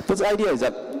 But the idea is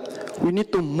that we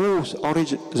need to move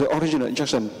the original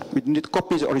instruction. We need to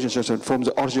copy the original instruction from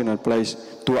the original place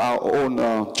to our own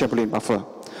trampoline buffer.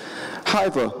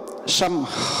 However, some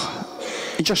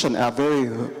instructions are very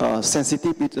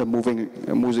sensitive with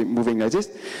moving like this.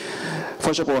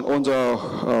 First of all, on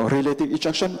the relative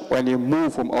instruction, when you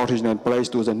move from original place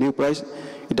to the new place,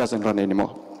 it doesn't run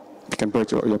anymore. You can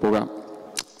break your program.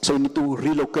 So you need to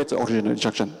relocate the original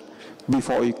instruction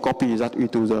before you copy that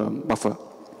into the buffer.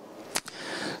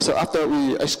 So after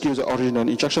we execute the original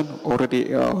instruction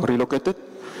already relocated,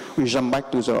 we jump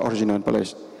back to the original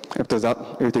place. After that,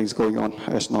 everything is going on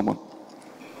as normal.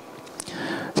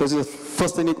 So this is the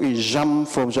first technique, we jump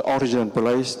from the original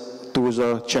place to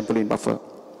the trampoline buffer.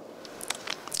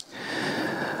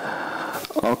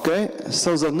 Okay,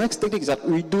 so the next technique is that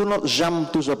we do not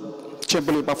jump to the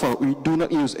trampoline buffer. We do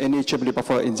not use any trampoline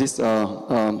buffer in this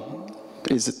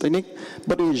technique,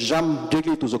 but we jump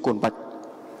directly to the cone back.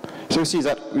 So you see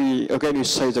that we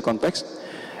save the context,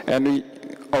 and we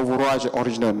override the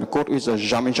original code with the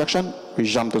jump instruction. We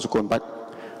jump to the cone back.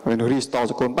 When we restore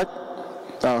the cone back,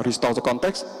 restore the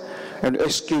context, and we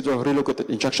execute the relocated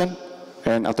instruction,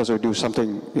 and after we do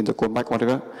something in the cone back,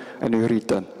 whatever, and we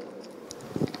return.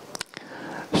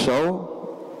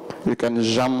 So you can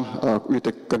jump, you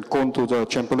can cone to the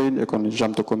trampoline, you can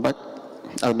jump to cone back.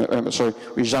 You can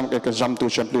jump to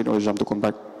trampoline or jump to cone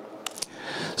back.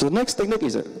 So the next technique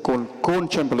is called cone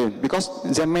trampoline, because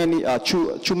there are many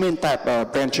two main type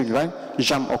branching, right?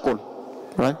 Jump or cone,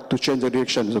 right? To change the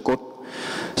direction of the code.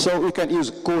 So we can use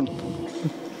cone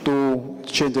to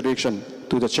change the direction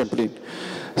to the trampoline.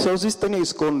 So this technique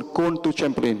is called cone to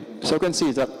trampoline. So you can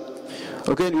see that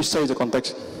again we save the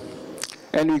context,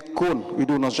 and we cone. We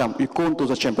do not jump. We cone to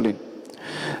the trampoline.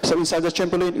 So inside the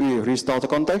trampoline, we restore the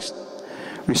context.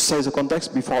 We save the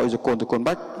context before is a cone to cone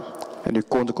back, and we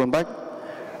cone to cone back,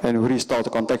 and we restore the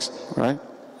context, right?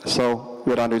 So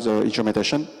we're done with the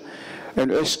instrumentation,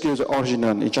 and we execute the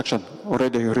original instruction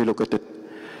already relocated,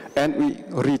 and we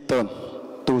return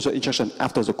to the instruction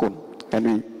after the cone, and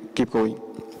we keep going.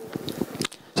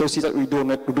 So you see that we do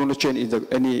not change in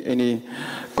any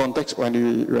context when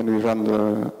we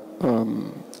run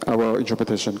our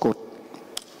instrumentation code.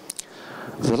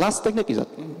 The last technique is that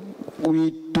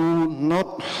we do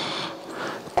not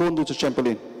cone to the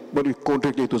trampoline, but we cone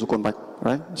directly to the cone back,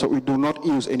 right? So we do not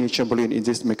use any trampoline in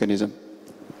this mechanism.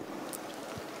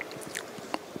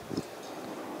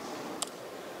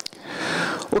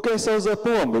 Okay, so the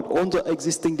problem on the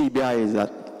existing DBI is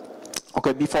that,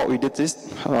 okay, before we did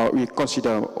this, we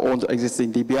consider all the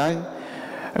existing DBI,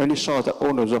 and we saw that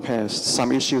all of them has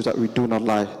some issues that we do not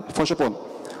like. First of all,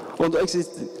 on the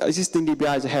existing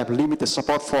DBIs have limited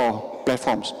support for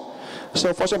platforms.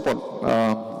 So for example,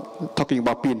 talking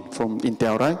about PIN from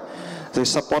Intel, right? They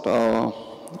support,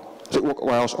 they work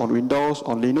well on Windows,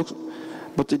 on Linux,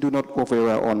 but they do not work very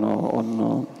well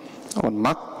on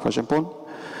Mac, for example.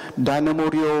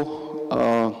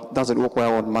 Dynamorio doesn't work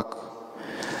well on Mac.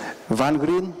 Van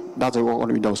Green doesn't work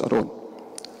on Windows at all.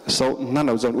 So none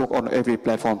of them work on every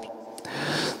platform.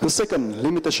 The second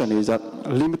limitation is that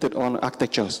limited on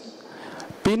architectures.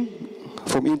 Pin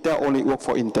from Intel only work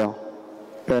for Intel,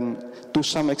 and to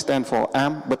some extent for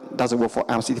ARM, but doesn't work for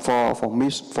ARM64, for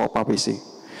MIPS, for PowerPC.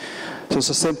 So it's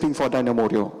the same thing for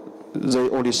Dynamorio. They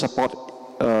only support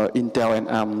Intel and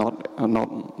ARM, not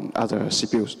other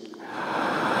CPUs.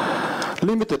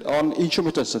 Limited on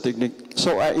instrumentation technique.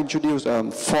 So I introduced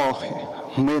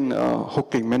 4 main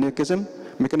hooking mechanism,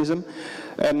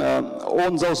 and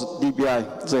on those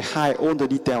DBI, they hide all the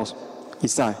details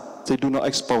inside. They do not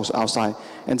expose outside,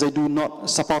 and they do not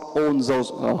support all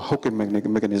those hooking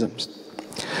mechanisms.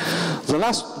 The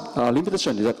last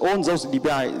limitation is that all those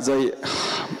DBI, they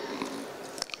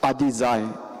are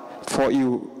designed for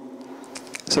you,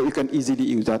 so you can easily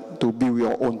use that to build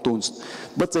your own tools.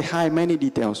 But they hide many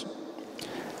details.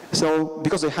 So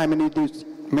because they hide many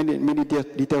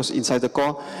details inside the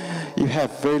core, you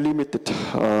have very limited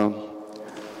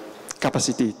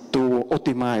capacity to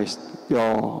optimize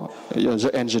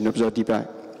the engine of the DBI.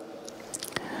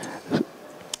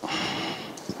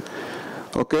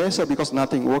 Okay, so because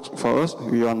nothing works for us,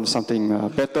 we want something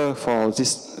better for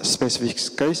this specific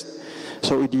case.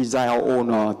 So we design our own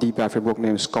DBI framework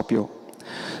named Scorpio.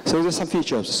 So there's some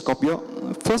features of Scorpio.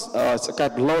 First, it's a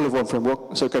kind of low-level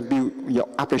framework, so you can build your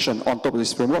application on top of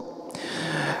this framework.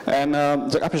 And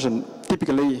the application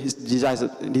typically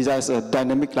designs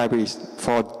dynamic libraries,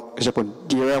 for example,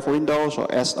 DLL for Windows, or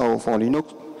SO for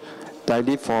Linux,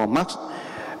 DLL for Mac.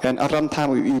 And at runtime,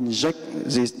 we inject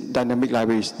these dynamic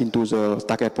libraries into the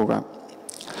target program.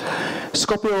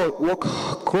 Scorpio works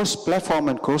cross-platform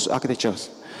and cross-architectures.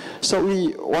 So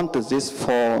we wanted this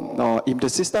for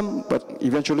embedded system, but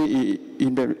eventually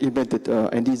invented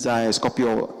and designed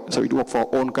Scorpio, so it works for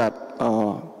own kind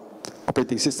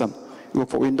operating system. It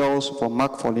works for Windows, for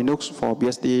Mac, for Linux, for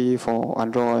BSD, for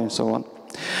Android, and so on.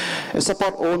 It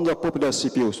supports all the popular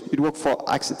CPUs. It works for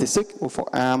x86, works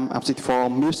for ARM,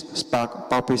 ARM64, MIPS, Spark,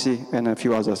 PowerPC, and a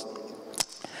few others.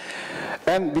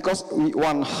 And because we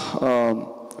want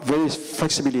various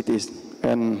flexibilities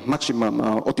and maximum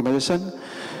optimization,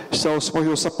 so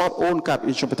Scorpio support own kind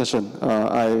instrumentation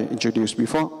I introduced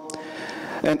before.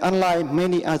 And unlike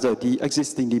many other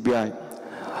existing DBI,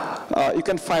 you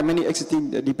can find many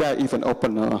existing DBI even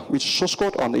open with source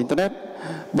code on the internet,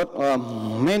 but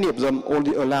many of them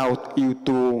only allow you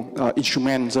to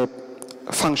instrument the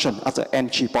function at the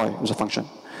entry point of the function.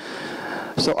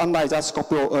 So unlike that,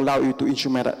 Scorpio allow you to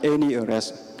instrument at any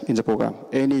address in the program,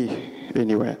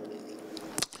 anywhere.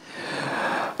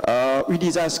 We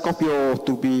designed Scorpio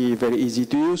to be very easy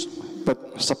to use,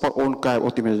 but support own kind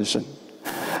of optimization.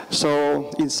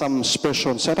 So in some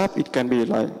special setup, it can be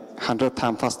like 100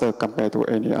 times faster compared to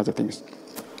any other things.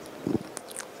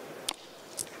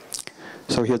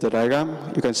 So here's the diagram.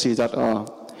 You can see that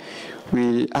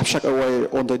we abstract away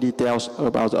all the details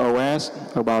about the OS,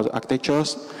 about the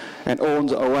architectures, and all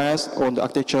the OS, all the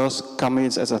architectures come in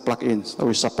as a plugin. So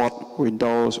we support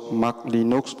Windows, Mac,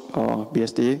 Linux,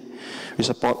 BSD. We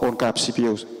support all kinds of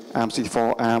CPUs,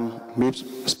 ARM64, ARM, MIPS,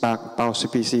 Spark,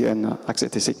 PowerPC, and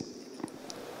x86.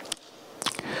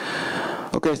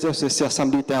 Okay, so there's some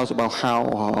details about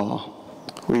how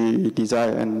we design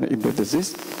and implement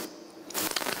this.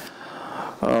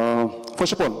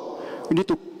 First of all, we need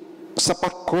to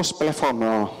support cross-platform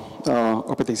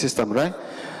operating system, right?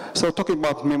 So talking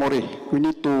about memory, we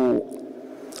need to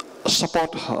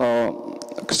support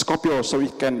Scorpio so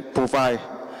it can provide,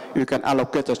 you can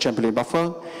allocate a chamberlain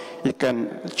buffer, it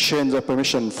can change the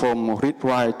permission from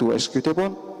read-write to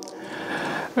executable,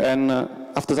 and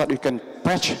after that you can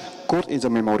patch code in the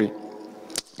memory.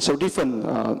 So different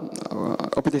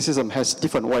operating system has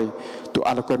different way to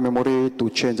allocate memory, to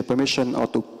change the permission, or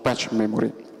to patch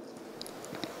memory.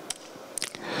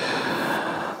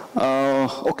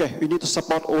 Okay, we need to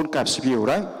support all kinds of CPU,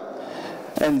 right?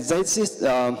 And this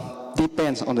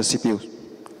depends on the CPU.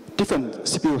 Different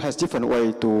CPU has different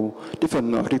way to,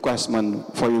 different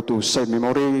requirement for you to save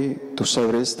memory, to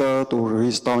save register, to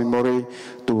restore memory,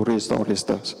 to restore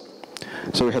registers.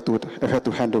 So we have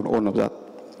to handle all of that.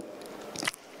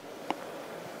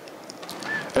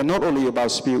 And not only about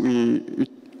CPU,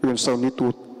 we also need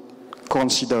to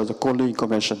consider the calling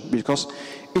convention, because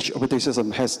each operating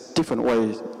system has different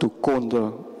ways to call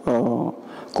the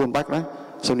callback, right?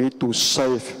 So we need to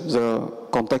save the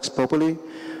context properly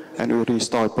and we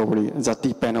restore it properly. And that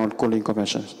depends on calling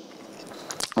conventions.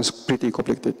 It's pretty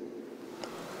complicated.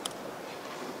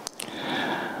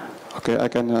 Okay, I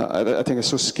think I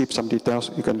should skip some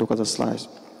details. You can look at the slides.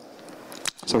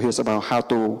 So here's about how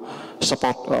to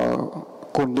support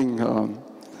coding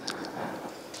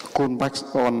callbacks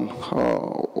on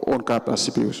cap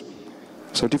CPUs.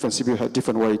 So different CPU have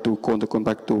different way to call the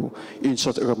callback to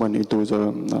insert element into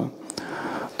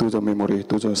the memory,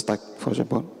 to the stack, for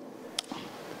example.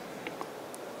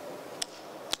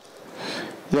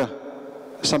 Yeah,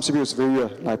 some CPU is very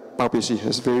weird, like PowerPC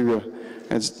is very weird,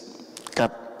 and it's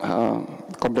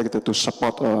complicated to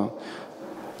support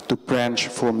to branch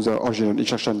from the original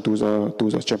instruction to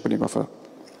the champion buffer.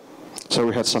 So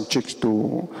we had some tricks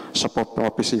to support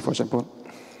PowerPC, for example.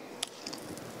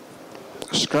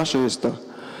 Scratch register.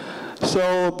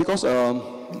 So because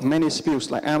many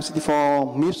CPUs like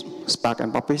ARM64, MIPS, Spark,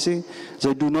 and PowerPC,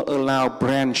 they do not allow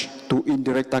branch to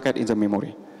indirect target in the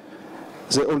memory.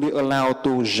 They only allow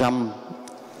to jump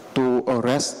to a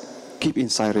rest, keep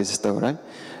inside register, right?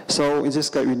 So in this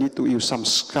case, we need to use some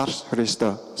scratch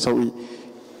register. So we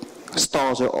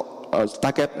store the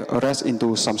target rest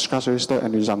into some scratch register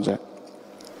and we jump there.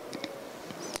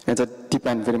 And that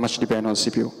very much depends on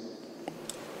CPU.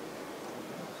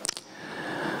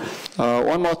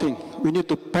 One more thing, we need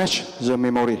to patch the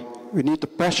memory. We need to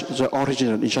patch the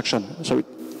original instruction. So it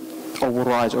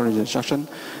overrides original instruction,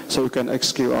 so we can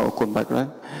execute our callback, right?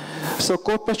 So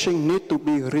code patching need to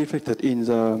be reflected in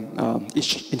the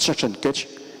instruction cache,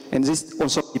 and this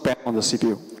also depends on the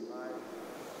CPU.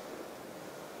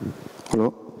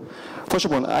 Hello? First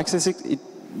of all, x86, it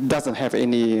doesn't have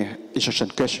any instruction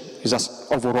cache. It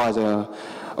just overrides the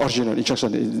original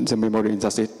instruction in the memory, and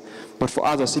that's it. But for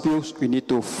other CPUs, we need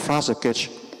to flush the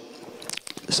cache.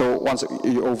 So once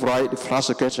you override, flush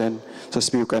the cache, and the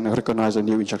CPU can recognize a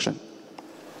new instruction.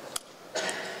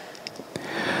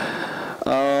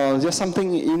 There's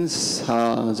something in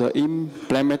the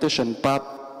implementation part.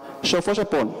 So first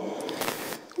of all,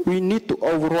 we need to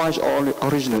override all the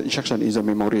original instruction in the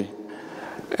memory.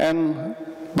 And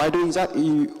by doing that,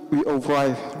 we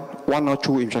override one or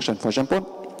two instructions, for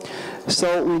example.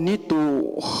 So we need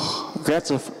to get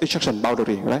the instruction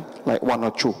boundary, right? Like one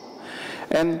or two.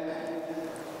 And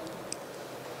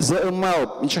the amount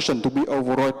of instruction to be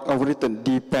overwritten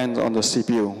depends on the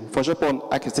CPU. For example,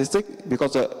 x86,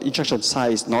 because the instruction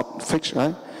size is not fixed,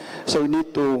 right? So we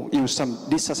need to use some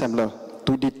disassembler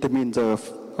to determine the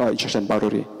instruction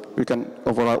boundary. We can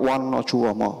override one or two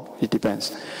or more, it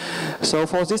depends. So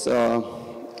for this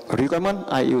requirement,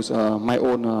 I use my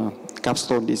own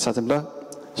capstone disassembler,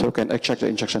 so we can extract the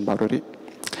instruction boundary.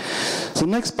 The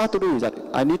next part to do is that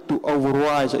I need to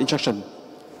override the instruction,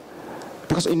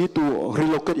 because I need to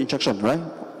relocate instruction, right?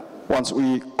 Once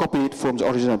we copy it from the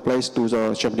original place to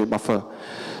the champion buffer.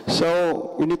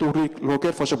 So we need to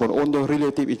relocate, for example, on the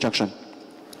relative instruction.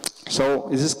 So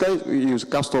in this case, we use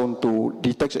capstone to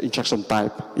detect the instruction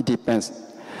type. It depends.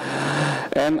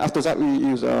 And after that, we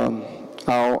use our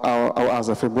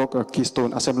other framework,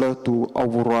 Keystone Assembler, to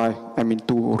override,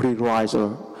 to rewrite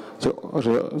the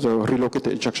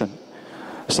relocated instruction.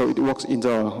 So it works in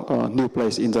the new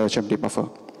place in the champion buffer.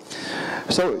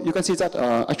 So you can see that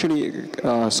actually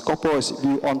Scorpio is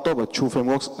built on top of two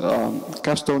frameworks,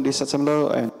 Capstone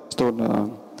disassembler and Stone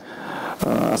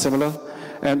assembler.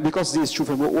 And because these two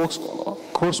frameworks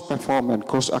work cross-platform and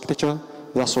cross-architecture,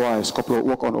 that's why Scorpio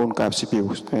work on on-cap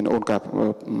CPUs and on-cap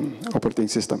operating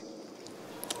system.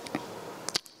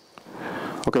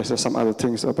 Okay, so some other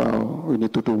things about we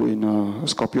need to do in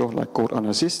Scorpio, like code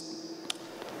analysis.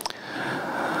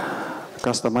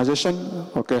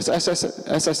 Customization. Okay, so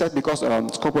as I said, because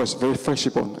Scorpio is very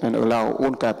flexible and allow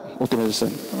on-cap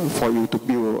optimization for you to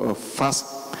build a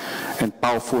fast and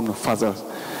powerful fuzzer.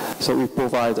 So we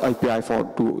provide API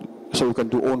so you can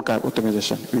do on-cap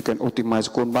optimization. You can optimize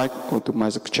callback,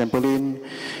 optimize the chamberlain,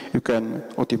 you can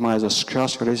optimize the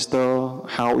scratch register,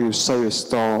 how you save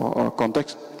store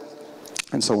context,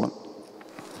 and so on.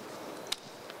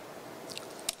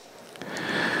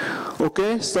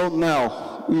 Okay, so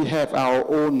now we have our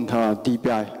own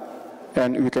DBI,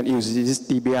 and we can use this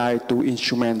DBI to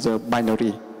instrument the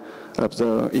binary of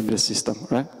the embedded system,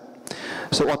 right?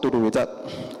 So what to do with that?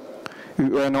 We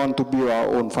went on to build our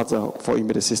own fuzzer for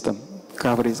embedded system,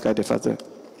 coverage guided fuzzer.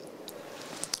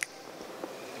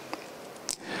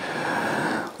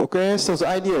 Okay, so the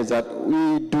idea is that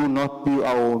we do not build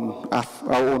our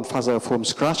own fuzzer from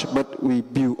scratch, but we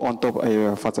build on top of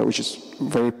a fuzzer which is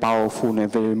very powerful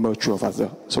and very mature fuzzer.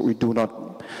 So we do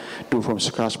not do from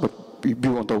scratch, but we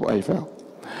build on top of AFL.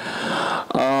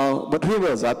 But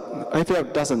remember that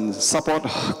AFL doesn't support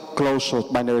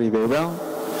closed binary very well.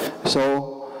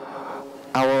 So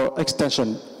our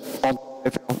extension on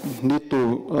AFL need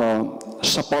to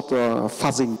support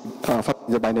fuzzing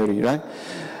the binary, right?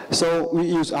 So we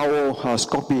use our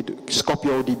Scorpio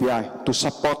DBI to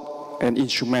support and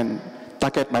instrument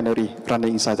target binary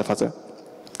running inside the fuzzer.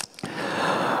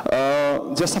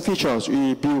 Just some features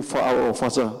we build for our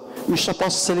fuzzer. We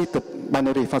support selected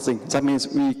binary fuzzing. That means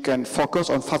we can focus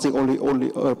on fuzzing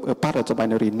only a part of the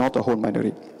binary, not the whole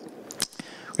binary.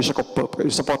 We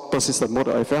support persistent mode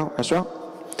as well.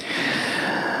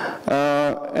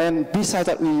 And besides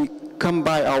that, we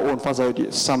combine our own fuzzer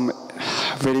with some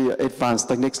very advanced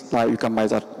techniques, like we combine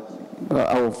that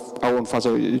our own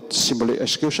fuzzer with simulate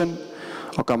execution,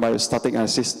 or combine static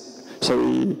analysis, so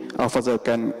our fuzzer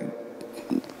can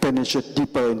penetrate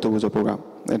deeper into the program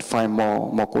and find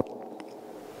more code.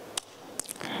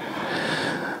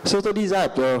 So to design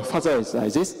the fuzzer is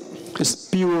like this. It's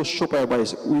pure shopware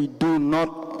based. We do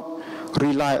not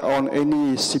rely on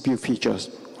any CPU features,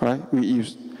 right? We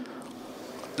use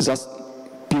just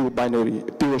pure binary,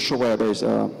 pure shopware based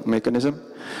mechanism.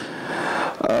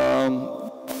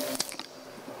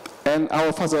 And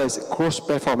our fuzzer is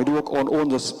cross-platform. We work on all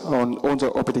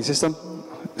the operating system.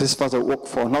 This fuzzer work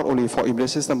for not only for embedded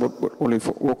system, but only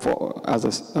work for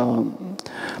other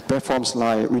platforms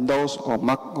like Windows or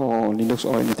Mac or Linux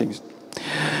or anything.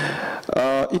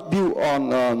 It built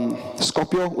on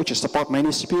Scorpio, which support many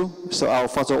CPU. So our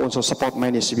fuzzer also support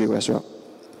many CPU as well.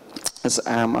 It's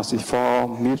ARM,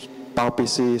 RC4, MIPS,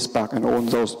 PowerPC, Spark, and all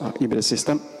those embedded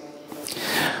system.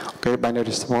 Okay,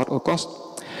 binary support, of course.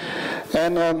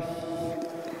 And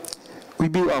we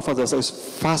build our fuzzer, so it's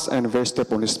fast and very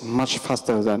stable. It's much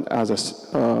faster than other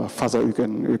fuzzer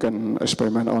you can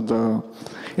experiment on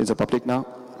in the public now.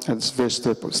 And it's very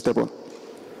stable.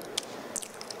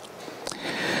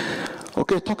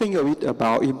 Okay, talking a bit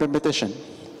about implementation.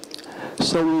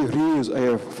 So we reuse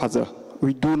our fuzzer.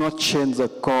 We do not change the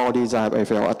core design of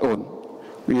FL at all.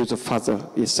 We use the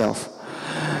fuzzer itself.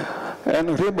 And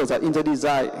remember that in the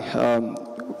design,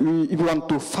 if you want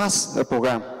to fuzz the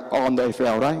program on the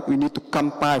FL, right, we need to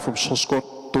compile from source code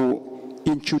to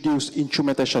introduce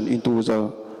instrumentation into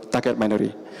the target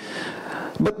binary.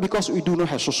 But because we do not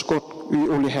have source code, we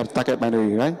only have target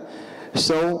binary, right?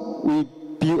 So we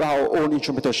build our own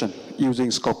instrumentation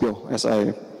using Scorpio, as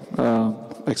I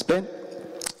explained.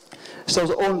 So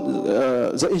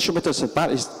the instrumentation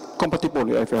part is compatible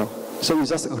with FL. So we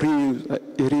just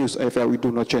reuse FL, we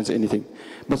do not change anything.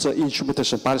 But the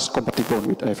instrumentation part is compatible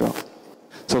with FL.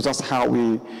 So that's how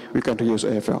we can reuse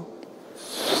FL.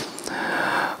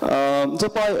 The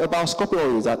point about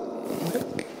Scorpio is that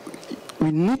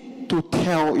we need to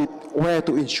tell it where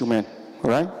to instrument,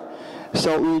 right?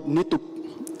 So we need to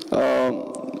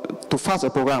fuzz a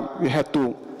program, we have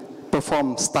to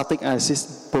perform static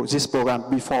analysis for this program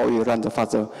before we run the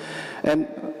fuzzer. And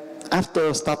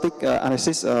after static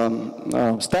analysis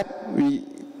step, we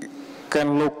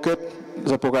can locate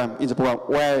the program in the program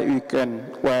where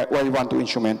we want to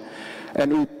instrument,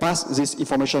 and we pass this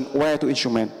information where to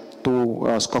instrument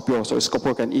to Scorpio, so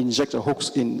Scorpio can inject the hooks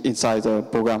inside the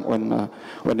program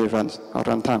when it runs at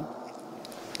runtime.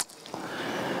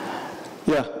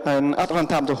 Yeah, and at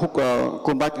runtime the hook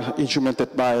come back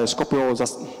instrumented by Scorpio,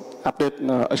 just update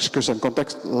execution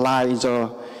context like the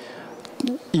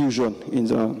usual in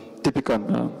the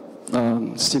typical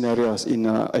scenarios in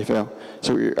FL.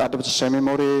 So we add the same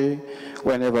memory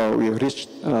whenever we reach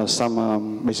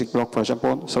some basic block, for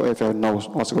example, so FL knows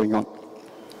what's going on.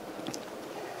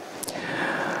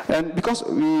 And because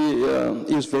we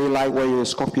use very lightweight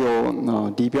Scorpio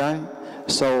DPI,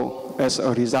 so as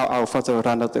a result, our fuzzer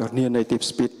run at a near native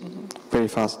speed very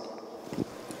fast.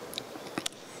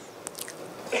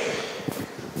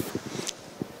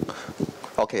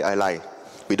 Okay, I lie.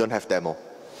 We don't have demo,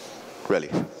 really.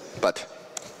 But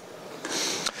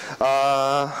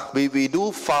we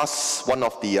do fast one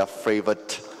of the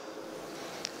favorite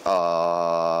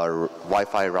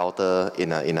Wi-Fi router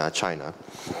in China.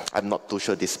 I'm not too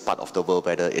sure this part of the world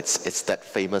whether it's that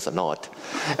famous or not.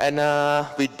 And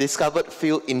we discovered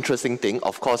few interesting things.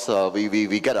 Of course,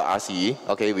 we get a RCE.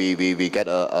 Okay, we get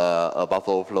a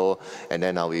buffer overflow, and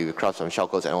then we craft some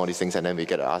shellcodes and all these things, and then we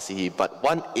get a RCE. But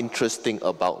one interesting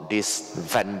about this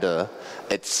vendor,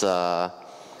 it's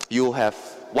you have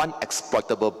one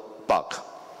exploitable bug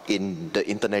in the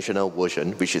international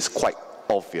version, which is quite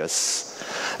obvious.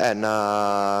 And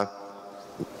on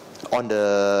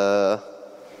the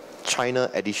China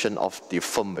edition of the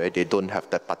firmware, they don't have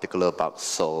that particular bug,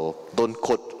 so don't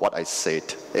quote what I said.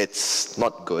 It's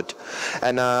not good.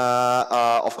 And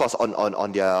of course,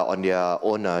 on their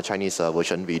own Chinese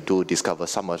version, we do discover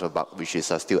some of the bug which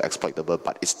is still exploitable,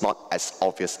 but it's not as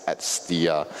obvious as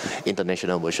the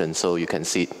international version. So you can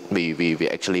see we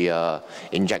actually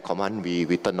inject command,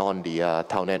 we turn on the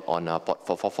telnet on port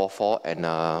 4444,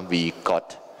 and we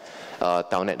got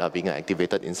telnet are being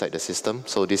activated inside the system.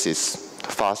 So this is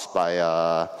fast by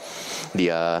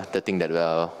the thing that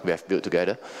we have built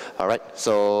together. All right.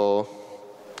 So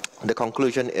the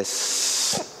conclusion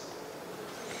is,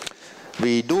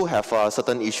 we do have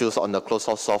certain issues on the closed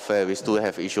source software. We still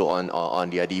have issue on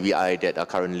the DVI that are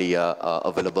currently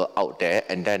available out there.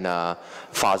 And then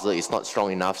fuzzer is not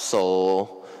strong enough,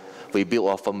 so we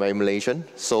built a firmware emulation,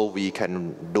 so we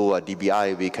can do a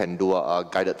DBI, we can do a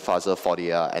guided fuzzer for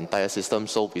the entire system.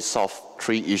 So we solve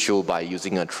 3 issues by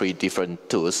using 3 different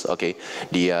tools. Okay,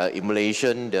 the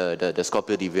emulation, the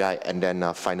Scorpio DVI, and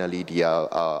then finally the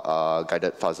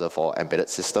guided fuzzer for embedded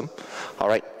system. All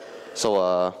right,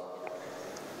 so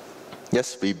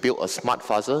yes, we built a smart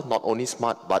fuzzer, not only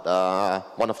smart, but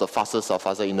one of the fastest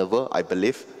fuzzer in the world, I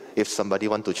believe. If somebody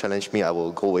want to challenge me, I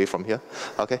will go away from here.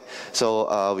 Okay,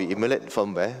 so we emulate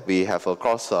firmware. We have a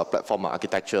cross-platform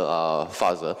architecture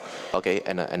fuzzer, okay,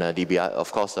 and a DBI.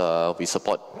 Of course, we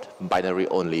support binary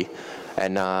only,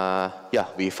 and yeah,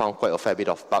 we found quite a fair bit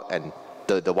of bug, and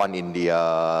the one in the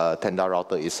Tenda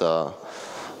router is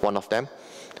one of them.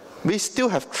 We still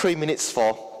have 3 minutes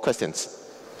for questions.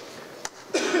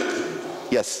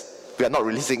 Yes, we are not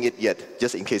releasing it yet,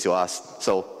 just in case you ask.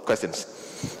 So, questions.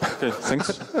 Okay,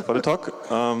 thanks for the talk.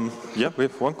 Yeah, we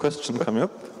have one question coming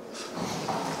up.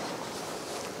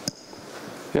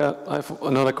 Yeah, I have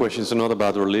another question. It's not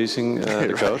about releasing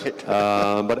the code,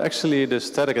 but actually the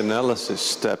static analysis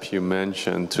step you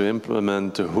mentioned to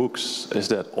implement the hooks, is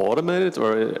that automated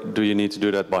or do you need to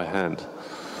do that by hand?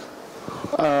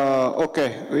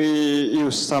 Okay, we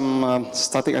use some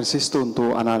static analysis tool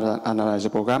to analyze the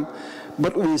program,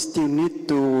 but we still need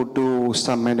to do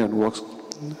some manual work.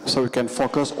 So we can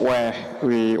focus where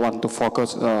we want to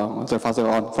focus the fuzzer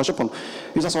on. For example,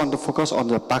 we just want to focus on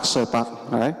the parser part,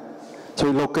 right? So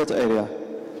we locate the area,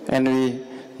 and we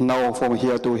know from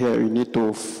here to here we need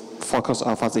to focus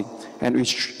our fuzzing, and we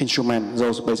instrument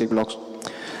those basic blocks.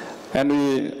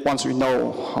 And once we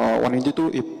know what we need to do,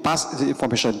 it passes the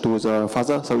information to the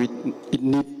fuzzer, so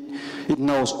it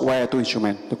knows where to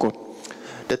instrument the code.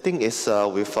 The thing is,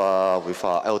 with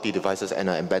IoT devices and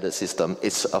an embedded system,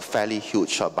 it's a fairly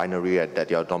huge binary that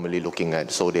you're normally looking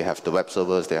at. So they have the web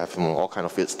servers, they have all kind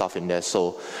of weird stuff in there.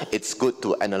 So it's good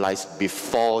to analyze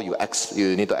before you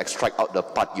need to extract out the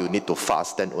part you need to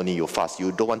fuzz, then only you fuzz.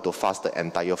 You don't want to fuzz the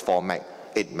entire 4 meg,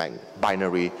 8 meg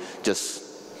binary just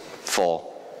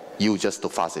for you just to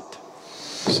fuzz it.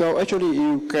 So actually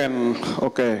you can,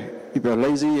 okay, if you're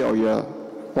lazy or you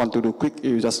want to do quick,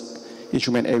 you just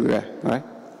instrument everywhere, right?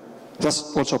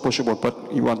 That's also possible,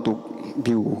 but you want to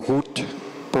build good,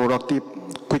 productive,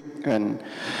 quick, and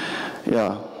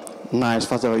yeah, nice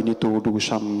fuzzer. You need to do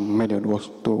some manual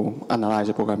work to analyze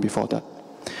the program before that.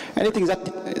 Anything that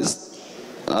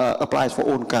applies for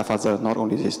own car fuzzer, not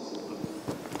only this.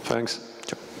 Thanks.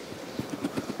 Sure.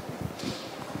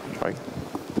 Right.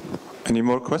 Any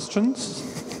more questions?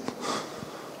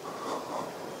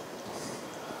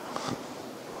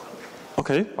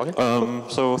 Okay.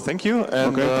 So thank you.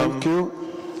 And, okay, thank you.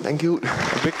 Thank you.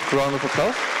 A big round of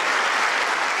applause.